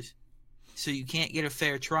peers, so you can't get a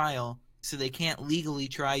fair trial, so they can't legally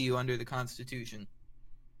try you under the Constitution.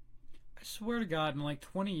 I swear to God, in like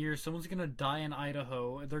 20 years, someone's gonna die in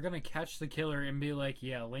Idaho. They're gonna catch the killer and be like,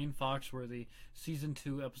 "Yeah, Lane Foxworthy, season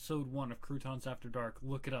 2, episode 1 of Croutons After Dark.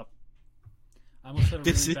 Look it up." I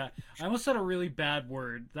almost said a really bad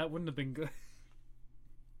word. That wouldn't have been good.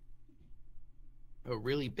 A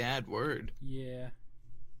really bad word. Yeah.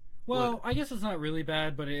 Well, I guess it's not really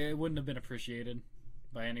bad, but it wouldn't have been appreciated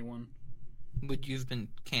by anyone. Would you have been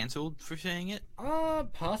canceled for saying it?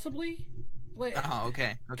 Possibly. Like, Oh,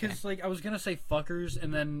 okay. Okay. because like I was gonna say fuckers,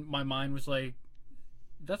 and then my mind was like,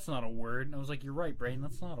 "That's not a word." And I was like, "You're right, brain.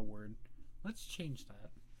 That's not a word. Let's change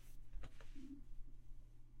that."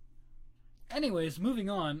 Anyways, moving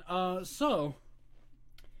on. So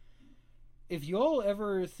if you all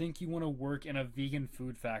ever think you want to work in a vegan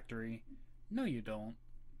food factory, no, you don't.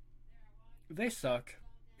 They suck.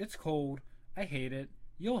 It's cold. I hate it.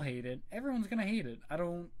 You'll hate it. Everyone's gonna hate it. I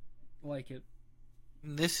don't like it.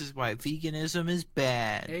 This is why veganism is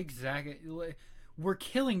bad. Exactly. We're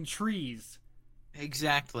killing trees.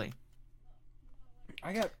 Exactly.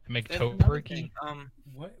 I got To make That's another tofurkey. thing,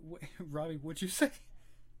 what? Robbie, what'd you say?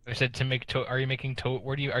 I said to make Are you making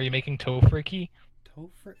Are you making tofurkey?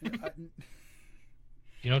 Topher?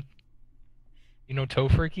 You know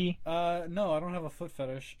tofurkey? No, I don't have a foot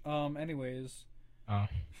fetish. Anyways. Oh.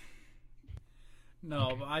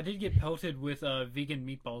 No, but I did get pelted with vegan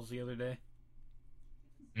meatballs the other day.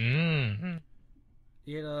 Mmm.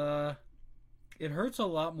 It hurts a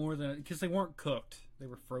lot more than because they weren't cooked; they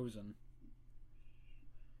were frozen.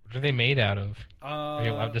 What are they made out of? Are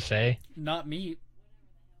you allowed to say? Not meat.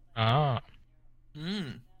 Ah.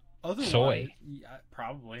 Otherwise, Soy. Yeah,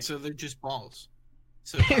 probably. So they're just balls.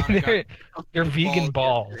 So Connor they're got they're vegan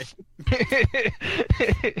balls balls.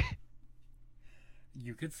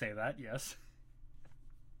 You could say that, yes.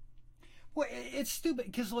 Well, it's stupid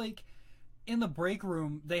because, like, in the break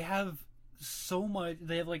room, they have so much.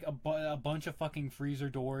 They have like a bunch of fucking freezer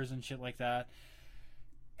doors and shit like that.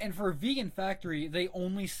 And for a vegan factory, they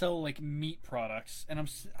only sell like meat products. And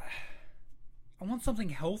I want something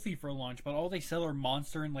healthy for lunch, but all they sell are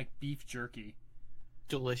Monster and like beef jerky.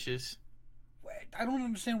 Delicious. I don't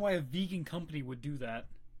understand why a vegan company would do that.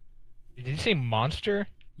 Did you say Monster?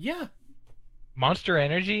 Yeah. Monster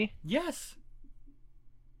Energy? Yes.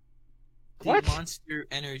 The What? Monster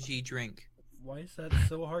Energy drink. Why is that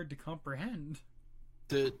so hard to comprehend?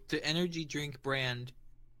 The energy drink brand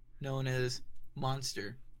known as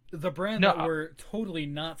Monster. The brand No, that we're totally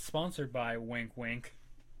not sponsored by, wink wink.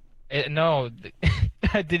 No.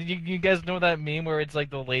 Did you guys know that meme where it's like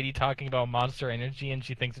the lady talking about Monster Energy and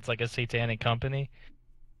she thinks it's like a satanic company?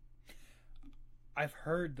 I've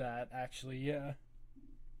heard that actually, yeah.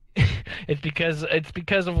 It's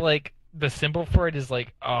because of like the symbol for it is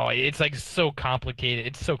like it's like so complicated.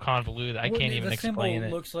 It's so convoluted. I can't even explain it.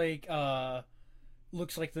 it.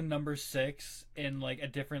 Looks like the number 6 in like a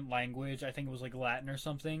different language. I think it was like Latin or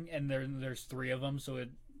something. And there's 3 of them, so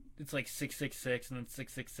it's like 666, and then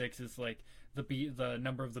 666 is like the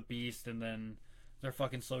number of the beast, and then their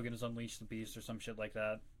fucking slogan is Unleash the Beast or some shit like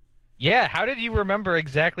that. Yeah, how did you remember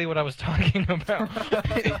exactly what I was talking about?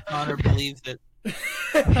 Connor believes it.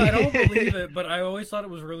 I don't believe it, but I always thought it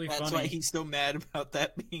was really That's funny. why he's so mad about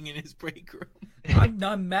that being in his break room. I'm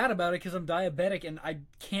not mad about it because I'm diabetic and I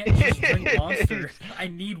can't just drink Monster. I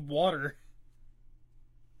need water.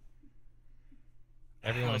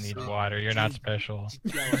 Everyone needs water. You're not special.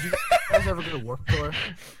 Did you guys ever go to Warped Tour?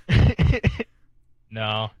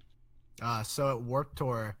 No. So at Warped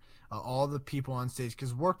Tour, all the people on stage,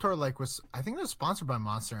 because Warped Tour I think it was sponsored by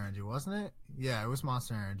Monster Energy, wasn't it? Yeah, it was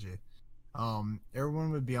Monster Energy.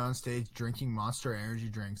 Everyone would be on stage drinking Monster Energy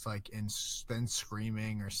drinks, like, and then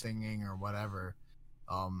screaming or singing or whatever.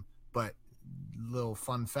 But little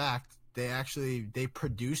fun fact, they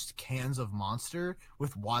produced cans of Monster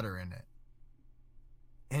with water in it,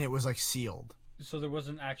 and it was like sealed. So there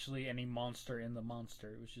wasn't actually any monster in the Monster.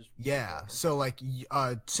 It was just Yeah. So like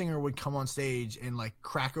a singer would come on stage and like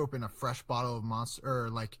crack open a fresh bottle of Monster, or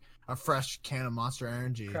like a fresh can of Monster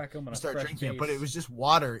Energy, Crack open and a start fresh drinking it, base. but it was just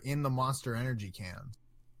water in the Monster Energy can.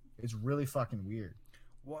 It's really fucking weird.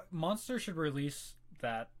 What Monster should release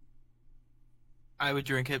that I would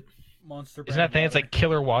drink it. Monster. Isn't that brand thing? It's water. like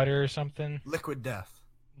killer water or something. Liquid death.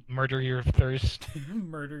 Murder your thirst.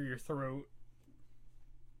 Murder your throat.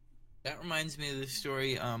 That reminds me of the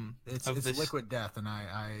story It's of this. liquid death, and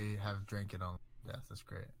I have drank it on death. That's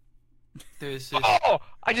great. There's this. Oh!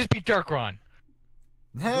 I just beat Darkron.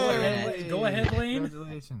 Hey, Go ahead, Lane.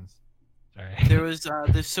 Congratulations. Sorry. There was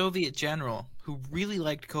the Soviet general who really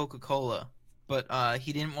liked Coca-Cola, but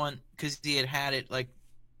he didn't want, because he had it, like,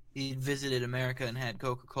 he visited America and had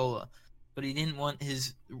Coca-Cola, but he didn't want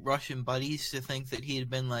his Russian buddies to think that he had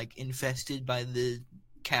been, like, infested by the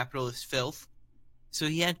capitalist filth. So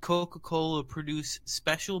he had Coca-Cola produce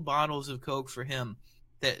special bottles of Coke for him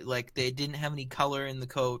that, like, they didn't have any color in the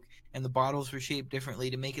Coke, and the bottles were shaped differently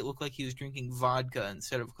to make it look like he was drinking vodka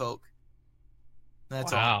instead of Coke.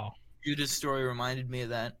 That's all. Wow. Judah's story reminded me of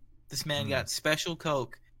that. This man got special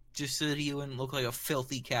Coke just so that he wouldn't look like a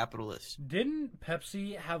filthy capitalist. Didn't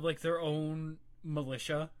Pepsi have like their own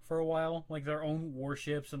militia for a while, like their own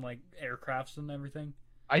warships and like aircrafts and everything?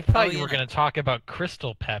 I thought you yeah. were going to talk about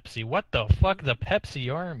Crystal Pepsi. What the fuck? The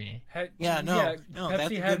Pepsi Army. No, Pepsi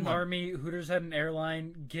that's a had good an one. army. Hooters had an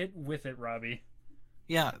airline. Get with it, Robbie.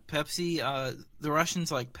 Yeah, Pepsi. The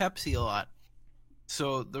Russians like Pepsi a lot,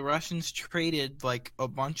 so the Russians traded like a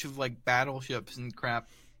bunch of like battleships and crap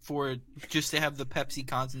for just to have the Pepsi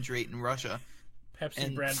concentrate in Russia. Pepsi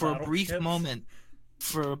And brand for a brief battleships.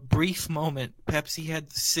 moment, Pepsi had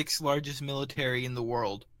the 6th largest military in the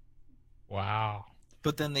world. Wow.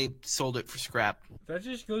 But then they sold it for scrap. That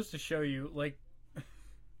just goes to show you, like,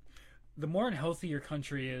 the more unhealthy your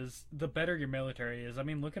country is, the better your military is. I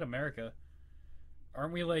mean, look at America.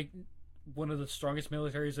 Aren't we, like, one of the strongest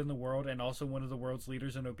militaries in the world and also one of the world's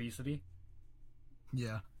leaders in obesity?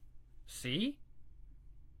 Yeah. See?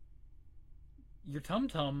 Your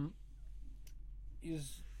tum-tum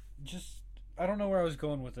is just... I don't know where I was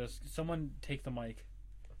going with this. Someone take the mic.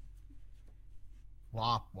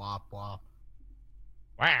 Wop, wop, wop.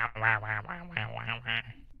 Wow, wow, wow, wow, wow, wow, wow.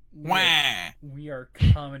 Wah! We are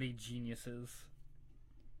comedy geniuses.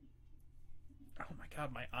 Oh my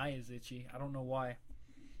god, my eye is itchy. I don't know why.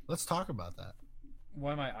 Let's talk about that.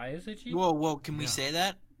 Why my eye is itchy? Whoa, can we Yeah. say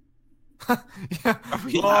that? Yeah. Are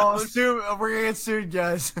we Oh, allowed? we're gonna get sued,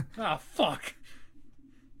 guys. Ah, fuck.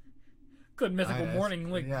 Good mythical I-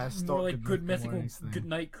 morning, like yeah, I stole more like Good good Mythical mythical Mornings thing. good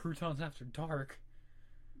night croutons after dark.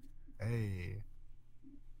 Hey.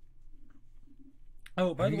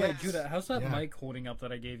 Oh, by Have the you way, guys- Judah, how's that yeah. mic holding up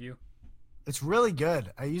that I gave you? It's really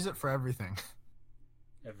good. I use it for everything.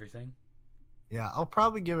 Everything. Yeah, I'll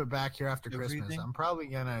probably give it back here after Christmas. Everything? I'm probably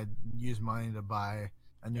gonna use money to buy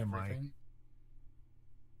a new mic. Everything.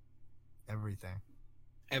 Everything.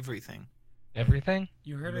 Everything. Everything?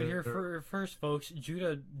 You heard it here There- first, folks.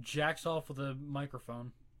 Judah jacks off with a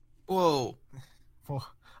microphone. Whoa. Well,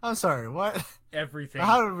 I'm sorry. What? Everything.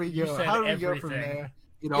 How did we You go? said How did we go from everything. there?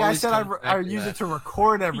 It Yeah, I always said comes I back to use that. it to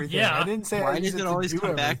record everything. Yeah. I didn't say I Why use does it it to always do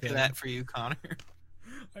come back to everything. that for you, Connor?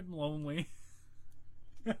 I'm lonely.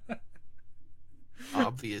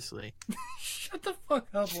 Obviously. Shut the fuck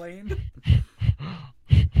up, Lane.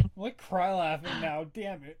 What cry laughing now?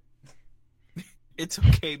 Damn it. It's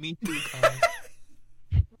okay, me too,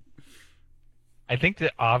 Connor. I think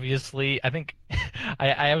that obviously,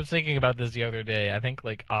 I was thinking about this the other day. I think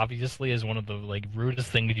like obviously is one of the like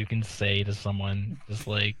rudest things you can say to someone. Just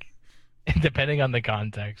like depending on the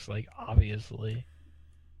context, like obviously.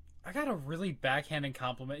 I got a really backhanded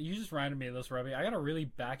compliment. You just reminded me of this, Robbie. I got a really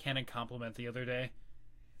backhanded compliment the other day.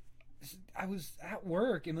 I was at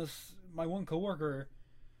work and my one coworker,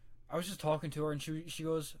 I was just talking to her and she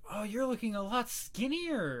goes, "Oh, you're looking a lot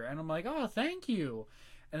skinnier." And I'm like, "Oh, thank you."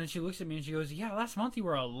 And then she looks at me and she goes, "Yeah, last month you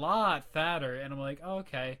were a lot fatter." And I'm like, "Oh,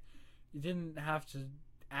 okay. You didn't have to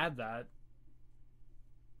add that."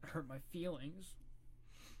 It hurt my feelings.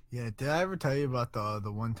 Yeah, did I ever tell you about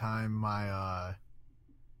the one time I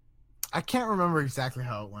can't remember exactly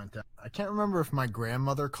how it went down. I can't remember if my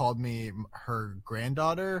grandmother called me her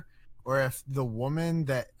granddaughter or if the woman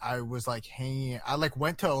that I was like I like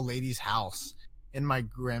went to a lady's house and my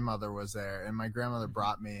grandmother was there and my grandmother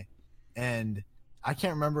brought me, and I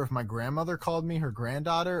can't remember if my grandmother called me her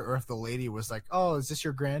granddaughter or if the lady was like, "Oh, is this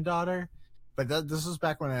your granddaughter?" But this was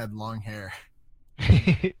back when I had long hair.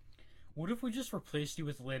 What if we just replaced you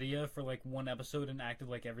with Lydia for like one episode and acted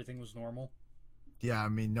like everything was normal? Yeah, I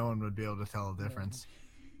mean, no one would be able to tell the difference,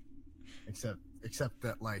 except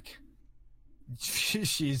that like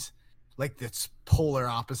she's like this polar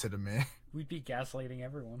opposite of me. We'd be gaslighting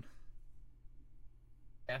everyone.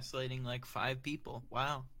 Gaslighting like 5 people.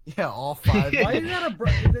 Wow. Yeah, all 5. Why you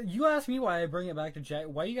gotta? You asked me why I bring it back to Jack.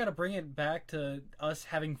 Why you gotta bring it back to us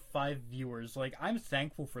having 5 viewers? Like, I'm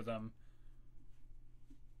thankful for them.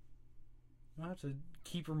 I have to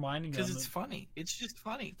keep reminding them. Because it's funny. It's just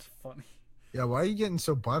funny. It's funny. Yeah, why are you getting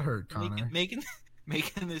so butthurt, Connor? Making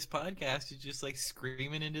this podcast is just like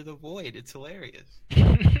screaming into the void. It's hilarious.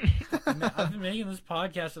 I've been making this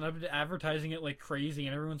podcast and I've been advertising it like crazy,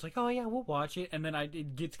 and everyone's like, "Oh yeah, we'll watch it," and then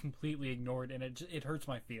it gets completely ignored, and it hurts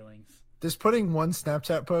my feelings. Does putting one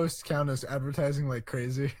Snapchat post count as advertising like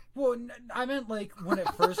crazy? Well, I meant like when it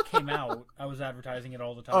first came out, I was advertising it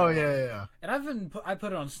all the time. Oh yeah. And I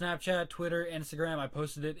put it on Snapchat, Twitter, Instagram. I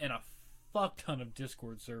posted it in a fuck ton of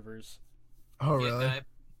Discord servers. Oh really? Yeah,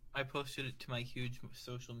 I posted it to my huge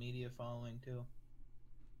social media following too.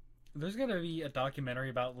 There's gonna be a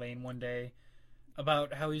documentary about Lane one day,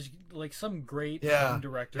 about how he's like some great Yeah, film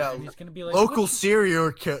director, yeah. and he's gonna be like Local "What's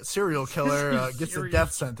serial killer gets a Serious.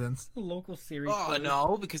 death sentence. the local series." Oh killer?"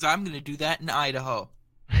 no, because I'm gonna do that in Idaho,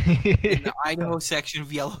 in the Idaho section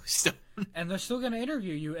of Yellowstone. And they're still gonna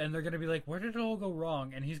interview you, and they're gonna be like, "Where did it all go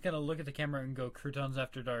wrong?" And he's gonna look at the camera and go, "Croutons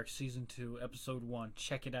After Dark, Season 2, Episode 1.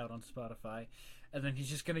 Check it out on Spotify." And then he's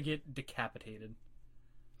just gonna get decapitated.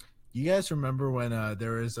 You guys remember when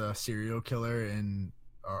there was a serial killer in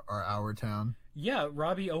our town? Yeah,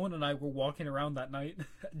 Robbie, Owen, and I were walking around that night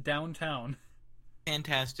downtown.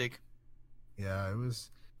 Fantastic. Yeah, it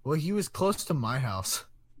was. Well, he was close to my house.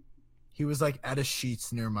 He was like at a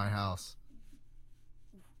Sheets near my house.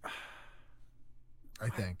 I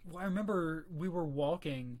think. I remember we were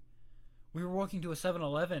walking to a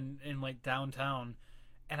 7-Eleven in like downtown,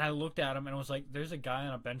 and I looked at him and I was like, "There's a guy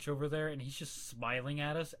on a bench over there, and he's just smiling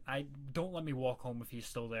at us. Don't let me walk home if he's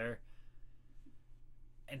still there."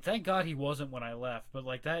 And thank God he wasn't when I left, but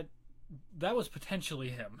like that was potentially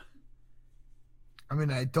him. I mean,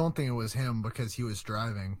 I don't think it was him because he was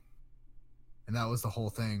driving, and that was the whole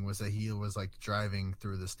thing, was that he was like driving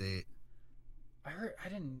through the state. I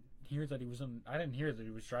didn't hear that he was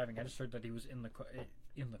driving. I just heard that he was in the car.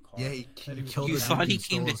 Yeah, he killed. You the thought dude he who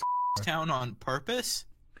came stole to his town on purpose?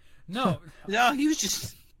 No, No, he was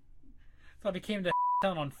just thought he came to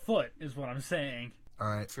town on foot. Is what I'm saying. All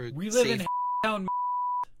right. for We live safe. in town.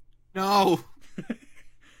 No,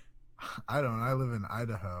 I don't. I live in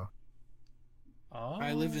Idaho. Oh.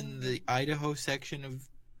 I live in the Idaho section of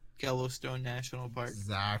Yellowstone National Park.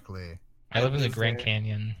 Exactly. I live in the live Grand there.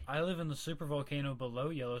 Canyon. I live in the supervolcano below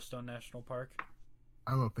Yellowstone National Park.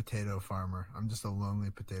 I'm a potato farmer. I'm just a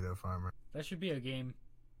lonely potato farmer. That should be a game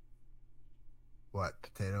What?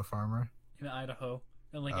 Potato farmer? in Idaho.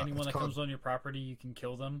 And like It's anyone that called- comes on your property, you can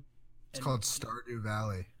kill them. It's And called Stardew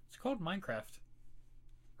Valley. It's called Minecraft.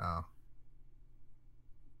 Oh.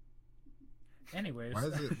 Anyways, Why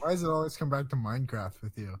does it always come back to Minecraft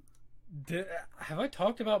with you? have I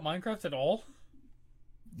talked about Minecraft at all?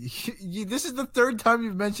 This is the third time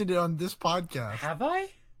you've mentioned it on this podcast. Have I?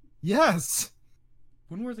 Yes.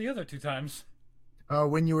 When were the other 2 times?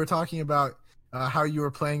 When you were talking about how you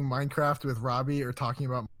were playing Minecraft with Robbie, or talking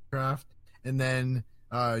about Minecraft, and then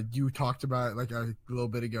you talked about it like a little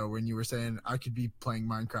bit ago when you were saying I could be playing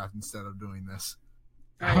Minecraft instead of doing this.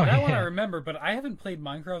 Alright, that one I yeah. remember, but I haven't played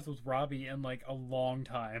Minecraft with Robbie in like a long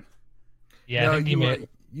time. Yeah, No, I think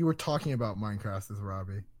you were talking about Minecraft with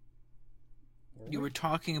Robbie. You were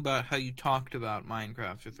talking about how you talked about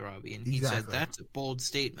Minecraft with Robbie, and he said Exactly. that's a bold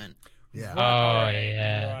statement. Yeah. Oh,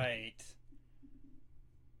 yeah. Right.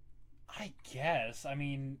 I guess. I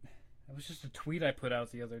mean, it was just a tweet I put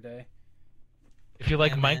out the other day. If you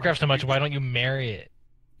like Yeah, man. Minecraft so much, why don't you marry it?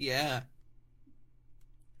 Yeah.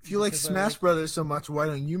 If you like Because Smash Brothers so much, why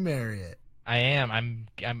don't you marry it? I am. I'm.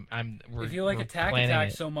 If you like we're Attack planning Attack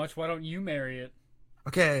it. so much, why don't you marry it?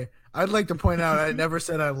 Okay, I'd like to point out I never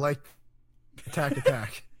said I liked Attack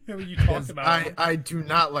Attack. Yeah, well, you talked 'Cause about him. I do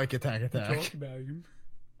not like Attack You Attack. talked about him.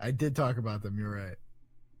 I did talk about them, you're right.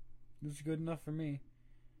 This is good enough for me.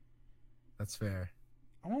 That's fair.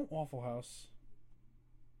 I want Waffle House.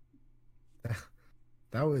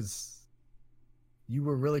 That was... You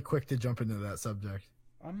were really quick to jump into that subject.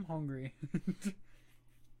 I'm hungry.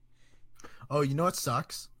 Oh, you know what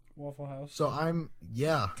sucks? Waffle House. So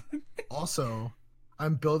also,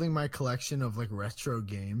 I'm building my collection of like retro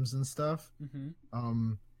games and stuff.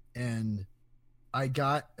 Mm-hmm. And I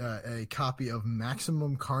got a copy of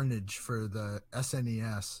Maximum Carnage for the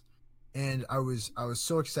SNES, and I was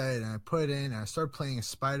so excited, and I put it in, and I started playing as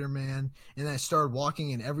Spider-Man, and I started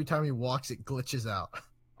walking, and every time he walks, it glitches out,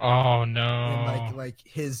 Oh no. and like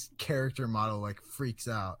his character model like freaks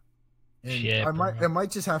out, and Shit, I might bro.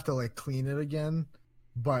 just have to like clean it again,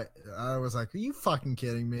 but I was like, are you fucking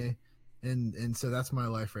kidding me? And so that's my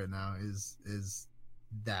life right now is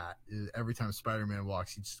that every time Spider-Man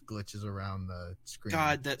walks, he just glitches around the screen.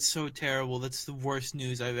 God, that's so terrible. That's the worst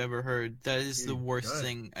news I've ever heard. That is the Dude, worst good.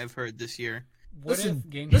 thing I've heard this year. What Listen, if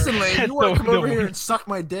game listen, cartridges- Lane, you want to come No, over no. here and suck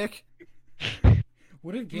my dick?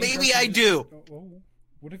 What if game Maybe I cartridges- do. Oh.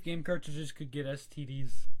 What if game cartridges could get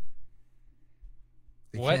STDs?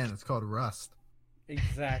 They What? can. It's called rust.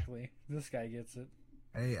 Exactly. This guy gets it.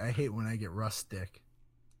 I hate when I get rust dick.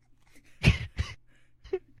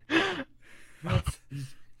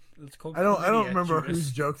 It's called I don't chlamydia, remember Judas.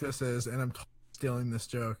 whose joke this is, and I'm stealing this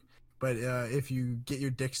joke. But if you get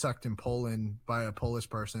your dick sucked in Poland by a Polish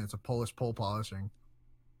person, it's a Polish pole polishing.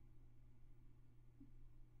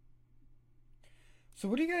 So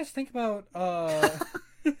what do you guys think about Funny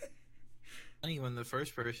when the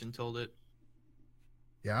first person told it.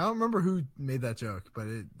 Yeah, I don't remember who made that joke, but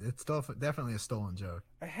it's still definitely a stolen joke.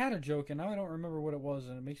 I had a joke and now I don't remember what it was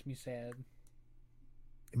and it makes me sad.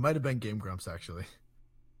 It might have been Game Grumps, actually.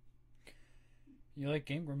 You like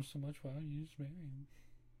Game Grumps so much, why don't you just marry him?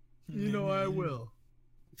 You know I will.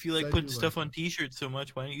 If you like Said putting you stuff like on T-shirts so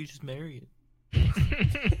much, why don't you just marry it?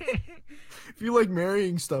 If you like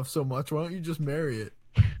marrying stuff so much, why don't you just marry it?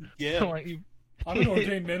 Yeah. Why don't you- I'm an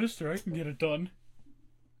ordained minister, I can get it done.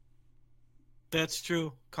 That's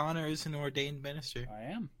true. Connor is an ordained minister. I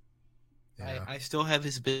am. Yeah. I still have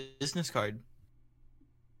his business card.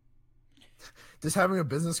 Does having a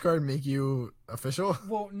business card make you official?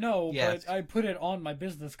 Well, no, Yes. but I put it on my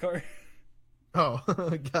business card. Oh,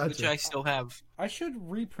 Which gotcha. I still have. I should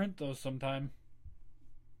reprint those sometime.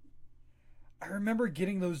 I remember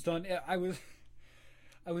getting those done. I was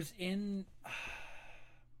in.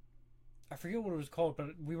 I forget what it was called,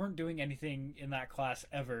 but we weren't doing anything in that class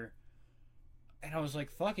ever. And I was like,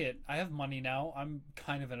 fuck it. I have money now. I'm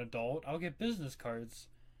kind of an adult. I'll get business cards.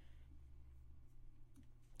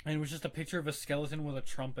 And it was just a picture of a skeleton with a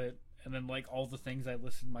trumpet, and then like all the things I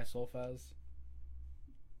listed myself as.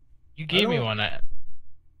 You gave me one.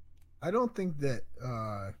 I don't think that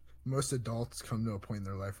most adults come to a point in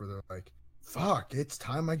their life where they're like, fuck, it's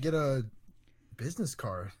time I get a business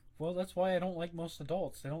card. Well, that's why I don't like most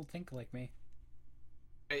adults. They don't think like me.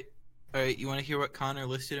 Alright, you want to hear what Connor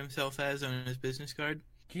listed himself as on his business card?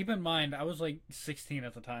 Keep in mind, I was like 16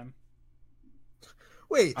 at the time.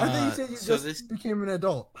 Wait, I thought you said you so just this- became an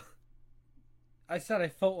adult. I said I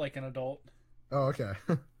felt like an adult. Oh, okay.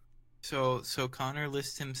 So Connor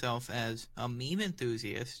lists himself as a meme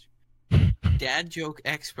enthusiast, dad joke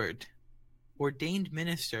expert, ordained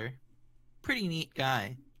minister, pretty neat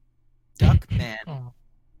guy, duck man, Oh.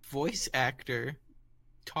 voice actor,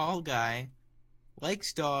 tall guy,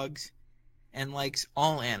 likes dogs, and likes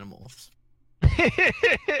all animals.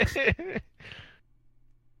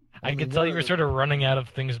 I could tell you were sort of running out of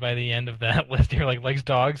things by the end of that list here, like likes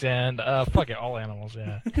dogs and fuck it, all animals,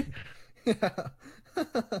 yeah.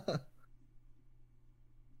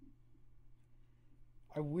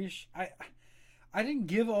 I wish I didn't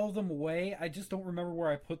give all of them away. I just don't remember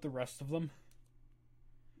where I put the rest of them.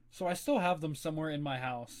 So I still have them somewhere in my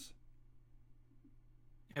house.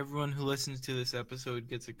 Everyone who listens to this episode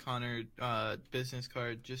gets a Connor business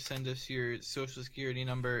card. Just send us your social security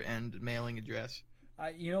number and mailing address.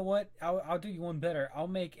 You know what? I'll do you one better. I'll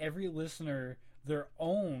make every listener their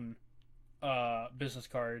own business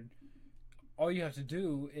card. All you have to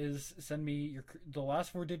do is send me the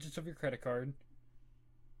last 4 digits of your credit card.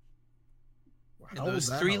 And How would those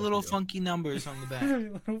that 3 help little you? funky numbers on the back.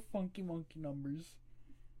 Little funky monkey numbers.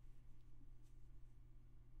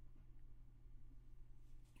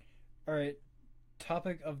 All right,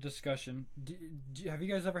 topic of discussion. Have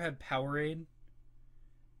you guys ever had Powerade?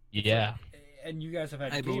 Yeah. And you guys have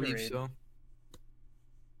had I Gatorade. believe so.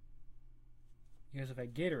 You guys have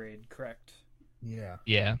had Gatorade, correct? Yeah.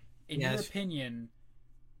 Yeah. In your Yes. opinion,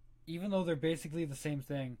 even though they're basically the same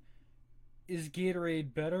thing, is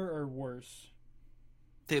Gatorade better or worse?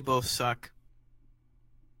 They both suck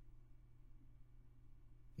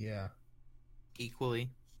Yeah. equally.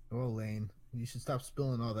 Oh, Lane, you should stop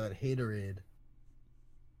spilling all that haterade.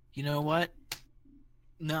 You know what?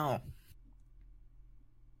 No.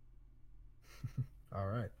 All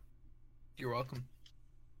right. You're welcome.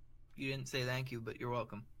 You didn't say thank you, but you're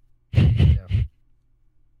welcome. Yeah.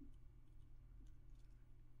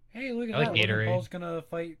 Hey, look at I like that! Logan Gatorade. Paul's gonna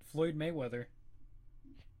fight Floyd Mayweather.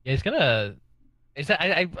 Yeah, it's gonna. Is that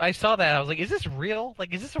I saw that. I was like, is this real?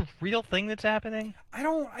 Like, is this a real thing that's happening?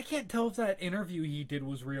 I can't tell if that interview he did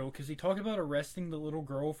was real because he talked about arresting the little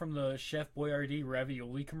girl from the Chef Boyardee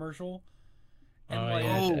ravioli commercial. And Oh, like,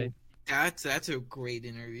 yeah. That's a great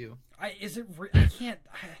interview. I can't.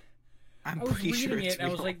 I'm I was pretty reading sure it it's and I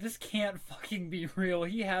was real. like, this can't fucking be real.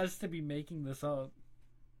 He has to be making this up.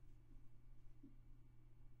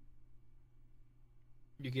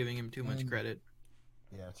 You're giving him too much credit.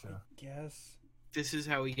 Yeah, true. Guess. This is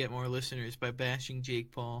how we get more listeners, by bashing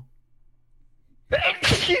Jake Paul.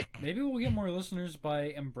 Maybe we'll get more listeners by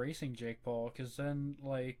embracing Jake Paul, because then,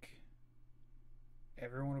 like,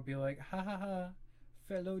 everyone will be like, ha ha ha,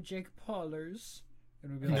 fellow Jake Paulers.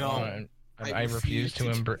 And we'll be like, No. I refuse to to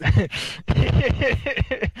embrace.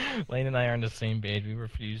 Lane and I are on the same page. We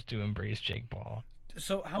refuse to embrace Jake Paul.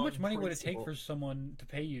 So, how much On money would it take principle. for someone to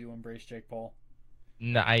pay you to embrace Jake Paul?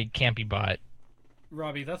 No, I can't be bought.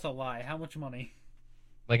 Robbie, that's a lie. How much money?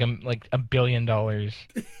 Like $1 billion.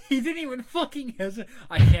 He didn't even fucking hesitate.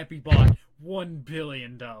 I can't be bought. $1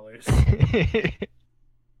 billion.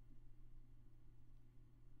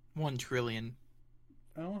 1 trillion.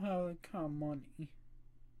 I don't have that kind of money.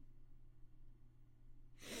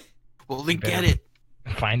 Well, then better- get it.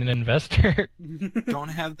 Find an investor. Don't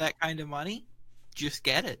have that kind of money? Just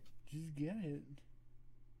get it. Just get it.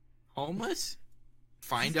 Homeless?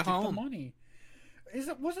 Find Just a get the home. money.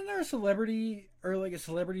 Wasn't there a celebrity or like a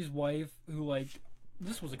celebrity's wife who like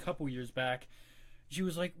this was a couple years back? She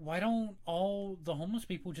was like, "Why don't all the homeless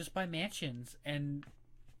people just buy mansions?" And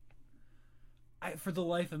for the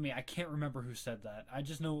life of me, I can't remember who said that. I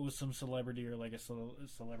just know it was some celebrity or like a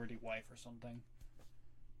celebrity wife or something.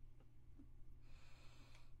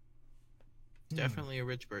 Definitely a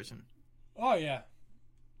rich person. Oh yeah,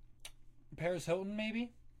 Paris Hilton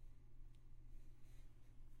maybe.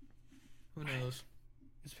 Who knows?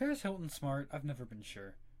 Is Paris Hilton smart? I've never been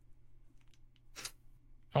sure.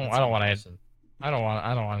 I don't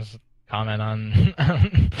want to comment on.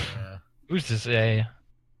 Yeah. Who's to say?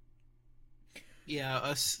 Yeah,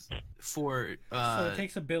 us for So it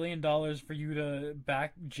takes $1 billion for you to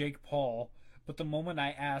back Jake Paul, but the moment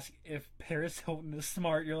I ask if Paris Hilton is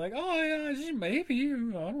smart, you're like, oh yeah, maybe.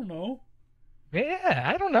 I don't know. Yeah,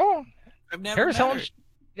 I don't know. I've never Paris met Hilton. her.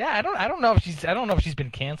 Yeah, I don't know if she's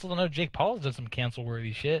been canceled. I know Jake Paul's done some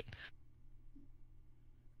cancel-worthy shit.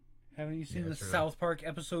 Haven't you seen Yeah, the true. South Park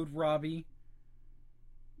episode, Robbie?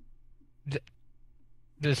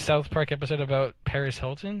 The South Park episode about Paris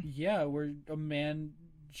Hilton. Yeah, where a man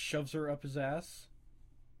shoves her up his ass.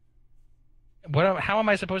 How am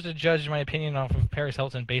I supposed to judge my opinion off of Paris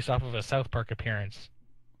Hilton based off of a South Park appearance?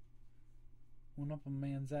 Went up a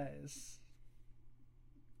man's ass.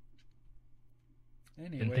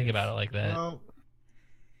 Anyway, Didn't think about it like that. Well,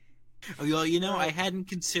 Well, you know, I hadn't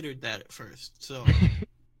considered that at first. So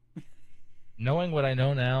Knowing what I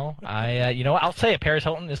know now, I'll say it. Paris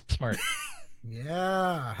Hilton is smart.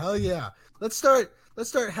 yeah, hell yeah. Let's start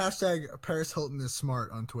hashtag Paris Hilton is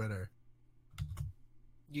smart on Twitter.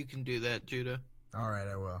 you can do that, Judah. All right,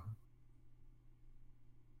 I will.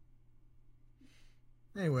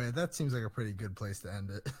 Anyway, that seems like a pretty good place to end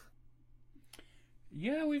it.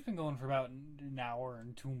 yeah, we've been going for about an hour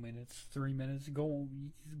and 2 minutes, 3 minutes.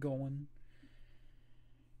 Going.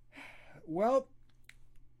 Well,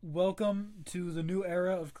 welcome to the new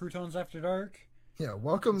era of Croutons After Dark. Yeah,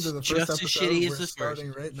 welcome to the It's first just as episode. shitty as We're the first.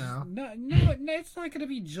 starting right now. No, it's not going to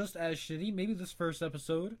be just as shitty. Maybe this first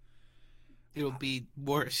episode. It'll be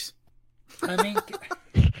worse. I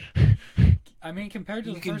mean, compared to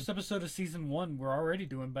You the can- first episode of season 1, we're already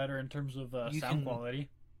doing better in terms of You sound can- quality.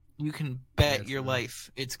 You can bet That's your right.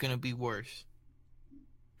 life it's gonna be worse.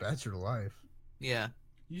 Bet your life. Yeah.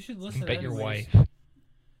 You should listen. Bet your anyways. wife.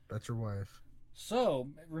 Bet your wife. So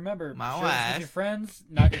remember, My share this with wife. your friends,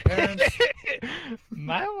 not your parents.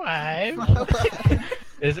 My wife.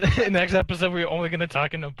 Is next episode we're only gonna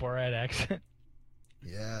talk in a Borat accent?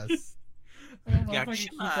 Yes. I don't know Yeah, if I could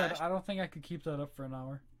keep gosh. that. I don't think I could keep that up for an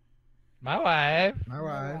hour. My wife. My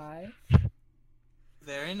wife. Bye.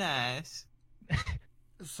 Very nice.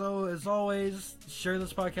 So as always, share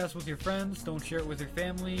this podcast with your friends. Don't share it with your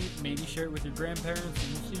family. Maybe share it with your grandparents.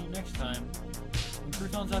 And we'll see you next time on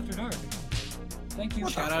Croutons After Dark. Thank you.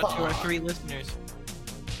 Shout out to our 3 listeners.